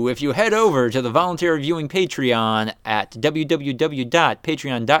you, if you head over to the Voluntary Viewing Patreon at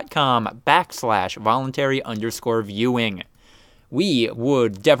www.patreon.com/voluntary_viewing. We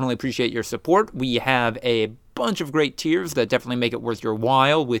would definitely appreciate your support. We have a bunch of great tiers that definitely make it worth your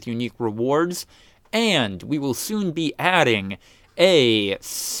while with unique rewards. And we will soon be adding a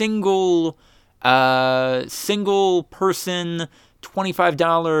single person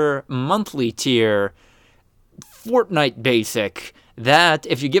 $25 monthly tier, Fortnite Basic, that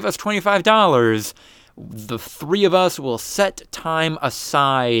if you give us $25, the three of us will set time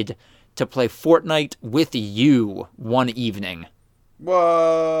aside to play Fortnite with you one evening.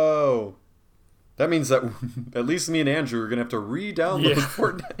 Whoa! That means that at least me and Andrew are going to have to re-download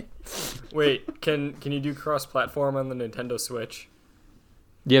Fortnite. Wait, can you do cross-platform on the Nintendo Switch?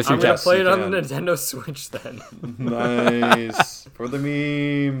 Yes, I'm going to play it can. on the Nintendo Switch then. Nice. For the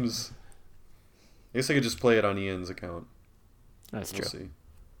memes. I guess I could just play it on Ian's account. That's true. We'll see.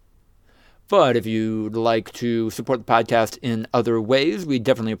 But if you'd like to support the podcast in other ways, we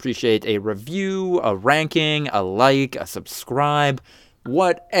definitely appreciate a review, a ranking, a like, a subscribe,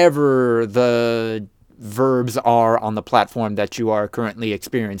 whatever the verbs are on the platform that you are currently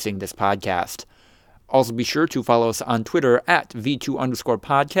experiencing this podcast. Also be sure to follow us on Twitter at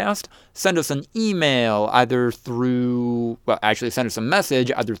V2_podcast. Send us an email send us a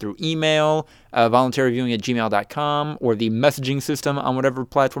message either through email, voluntaryviewing@gmail.com, or the messaging system on whatever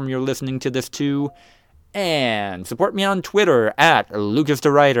platform you're listening to this to. And support me on Twitter at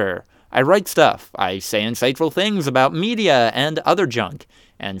LucasTheWriter. I write stuff. I say insightful things about media and other junk.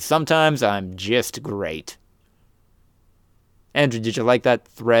 And sometimes I'm just great. Andrew, did you like that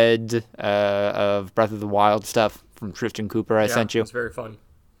thread of Breath of the Wild stuff from Tristan Cooper I sent you? It's very fun.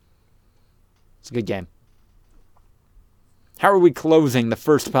 It's a good game. How are we closing the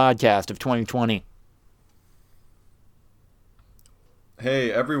first podcast of 2020?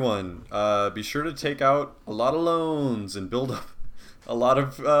 Hey, everyone, be sure to take out a lot of loans and build up a lot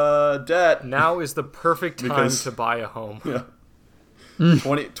of debt. Now is the perfect time to buy a home. Yeah.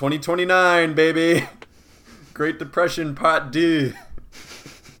 2029, baby. Great Depression Part 2.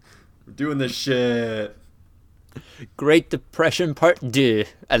 We're doing this shit. Great Depression Part 2.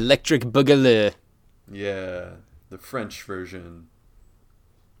 Electric Boogaloo. Yeah, the French version.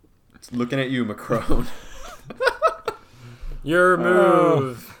 It's looking at you, Macron. Your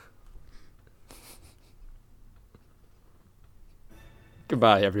move.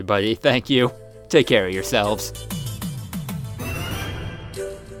 Goodbye, everybody. Thank you. Take care of yourselves.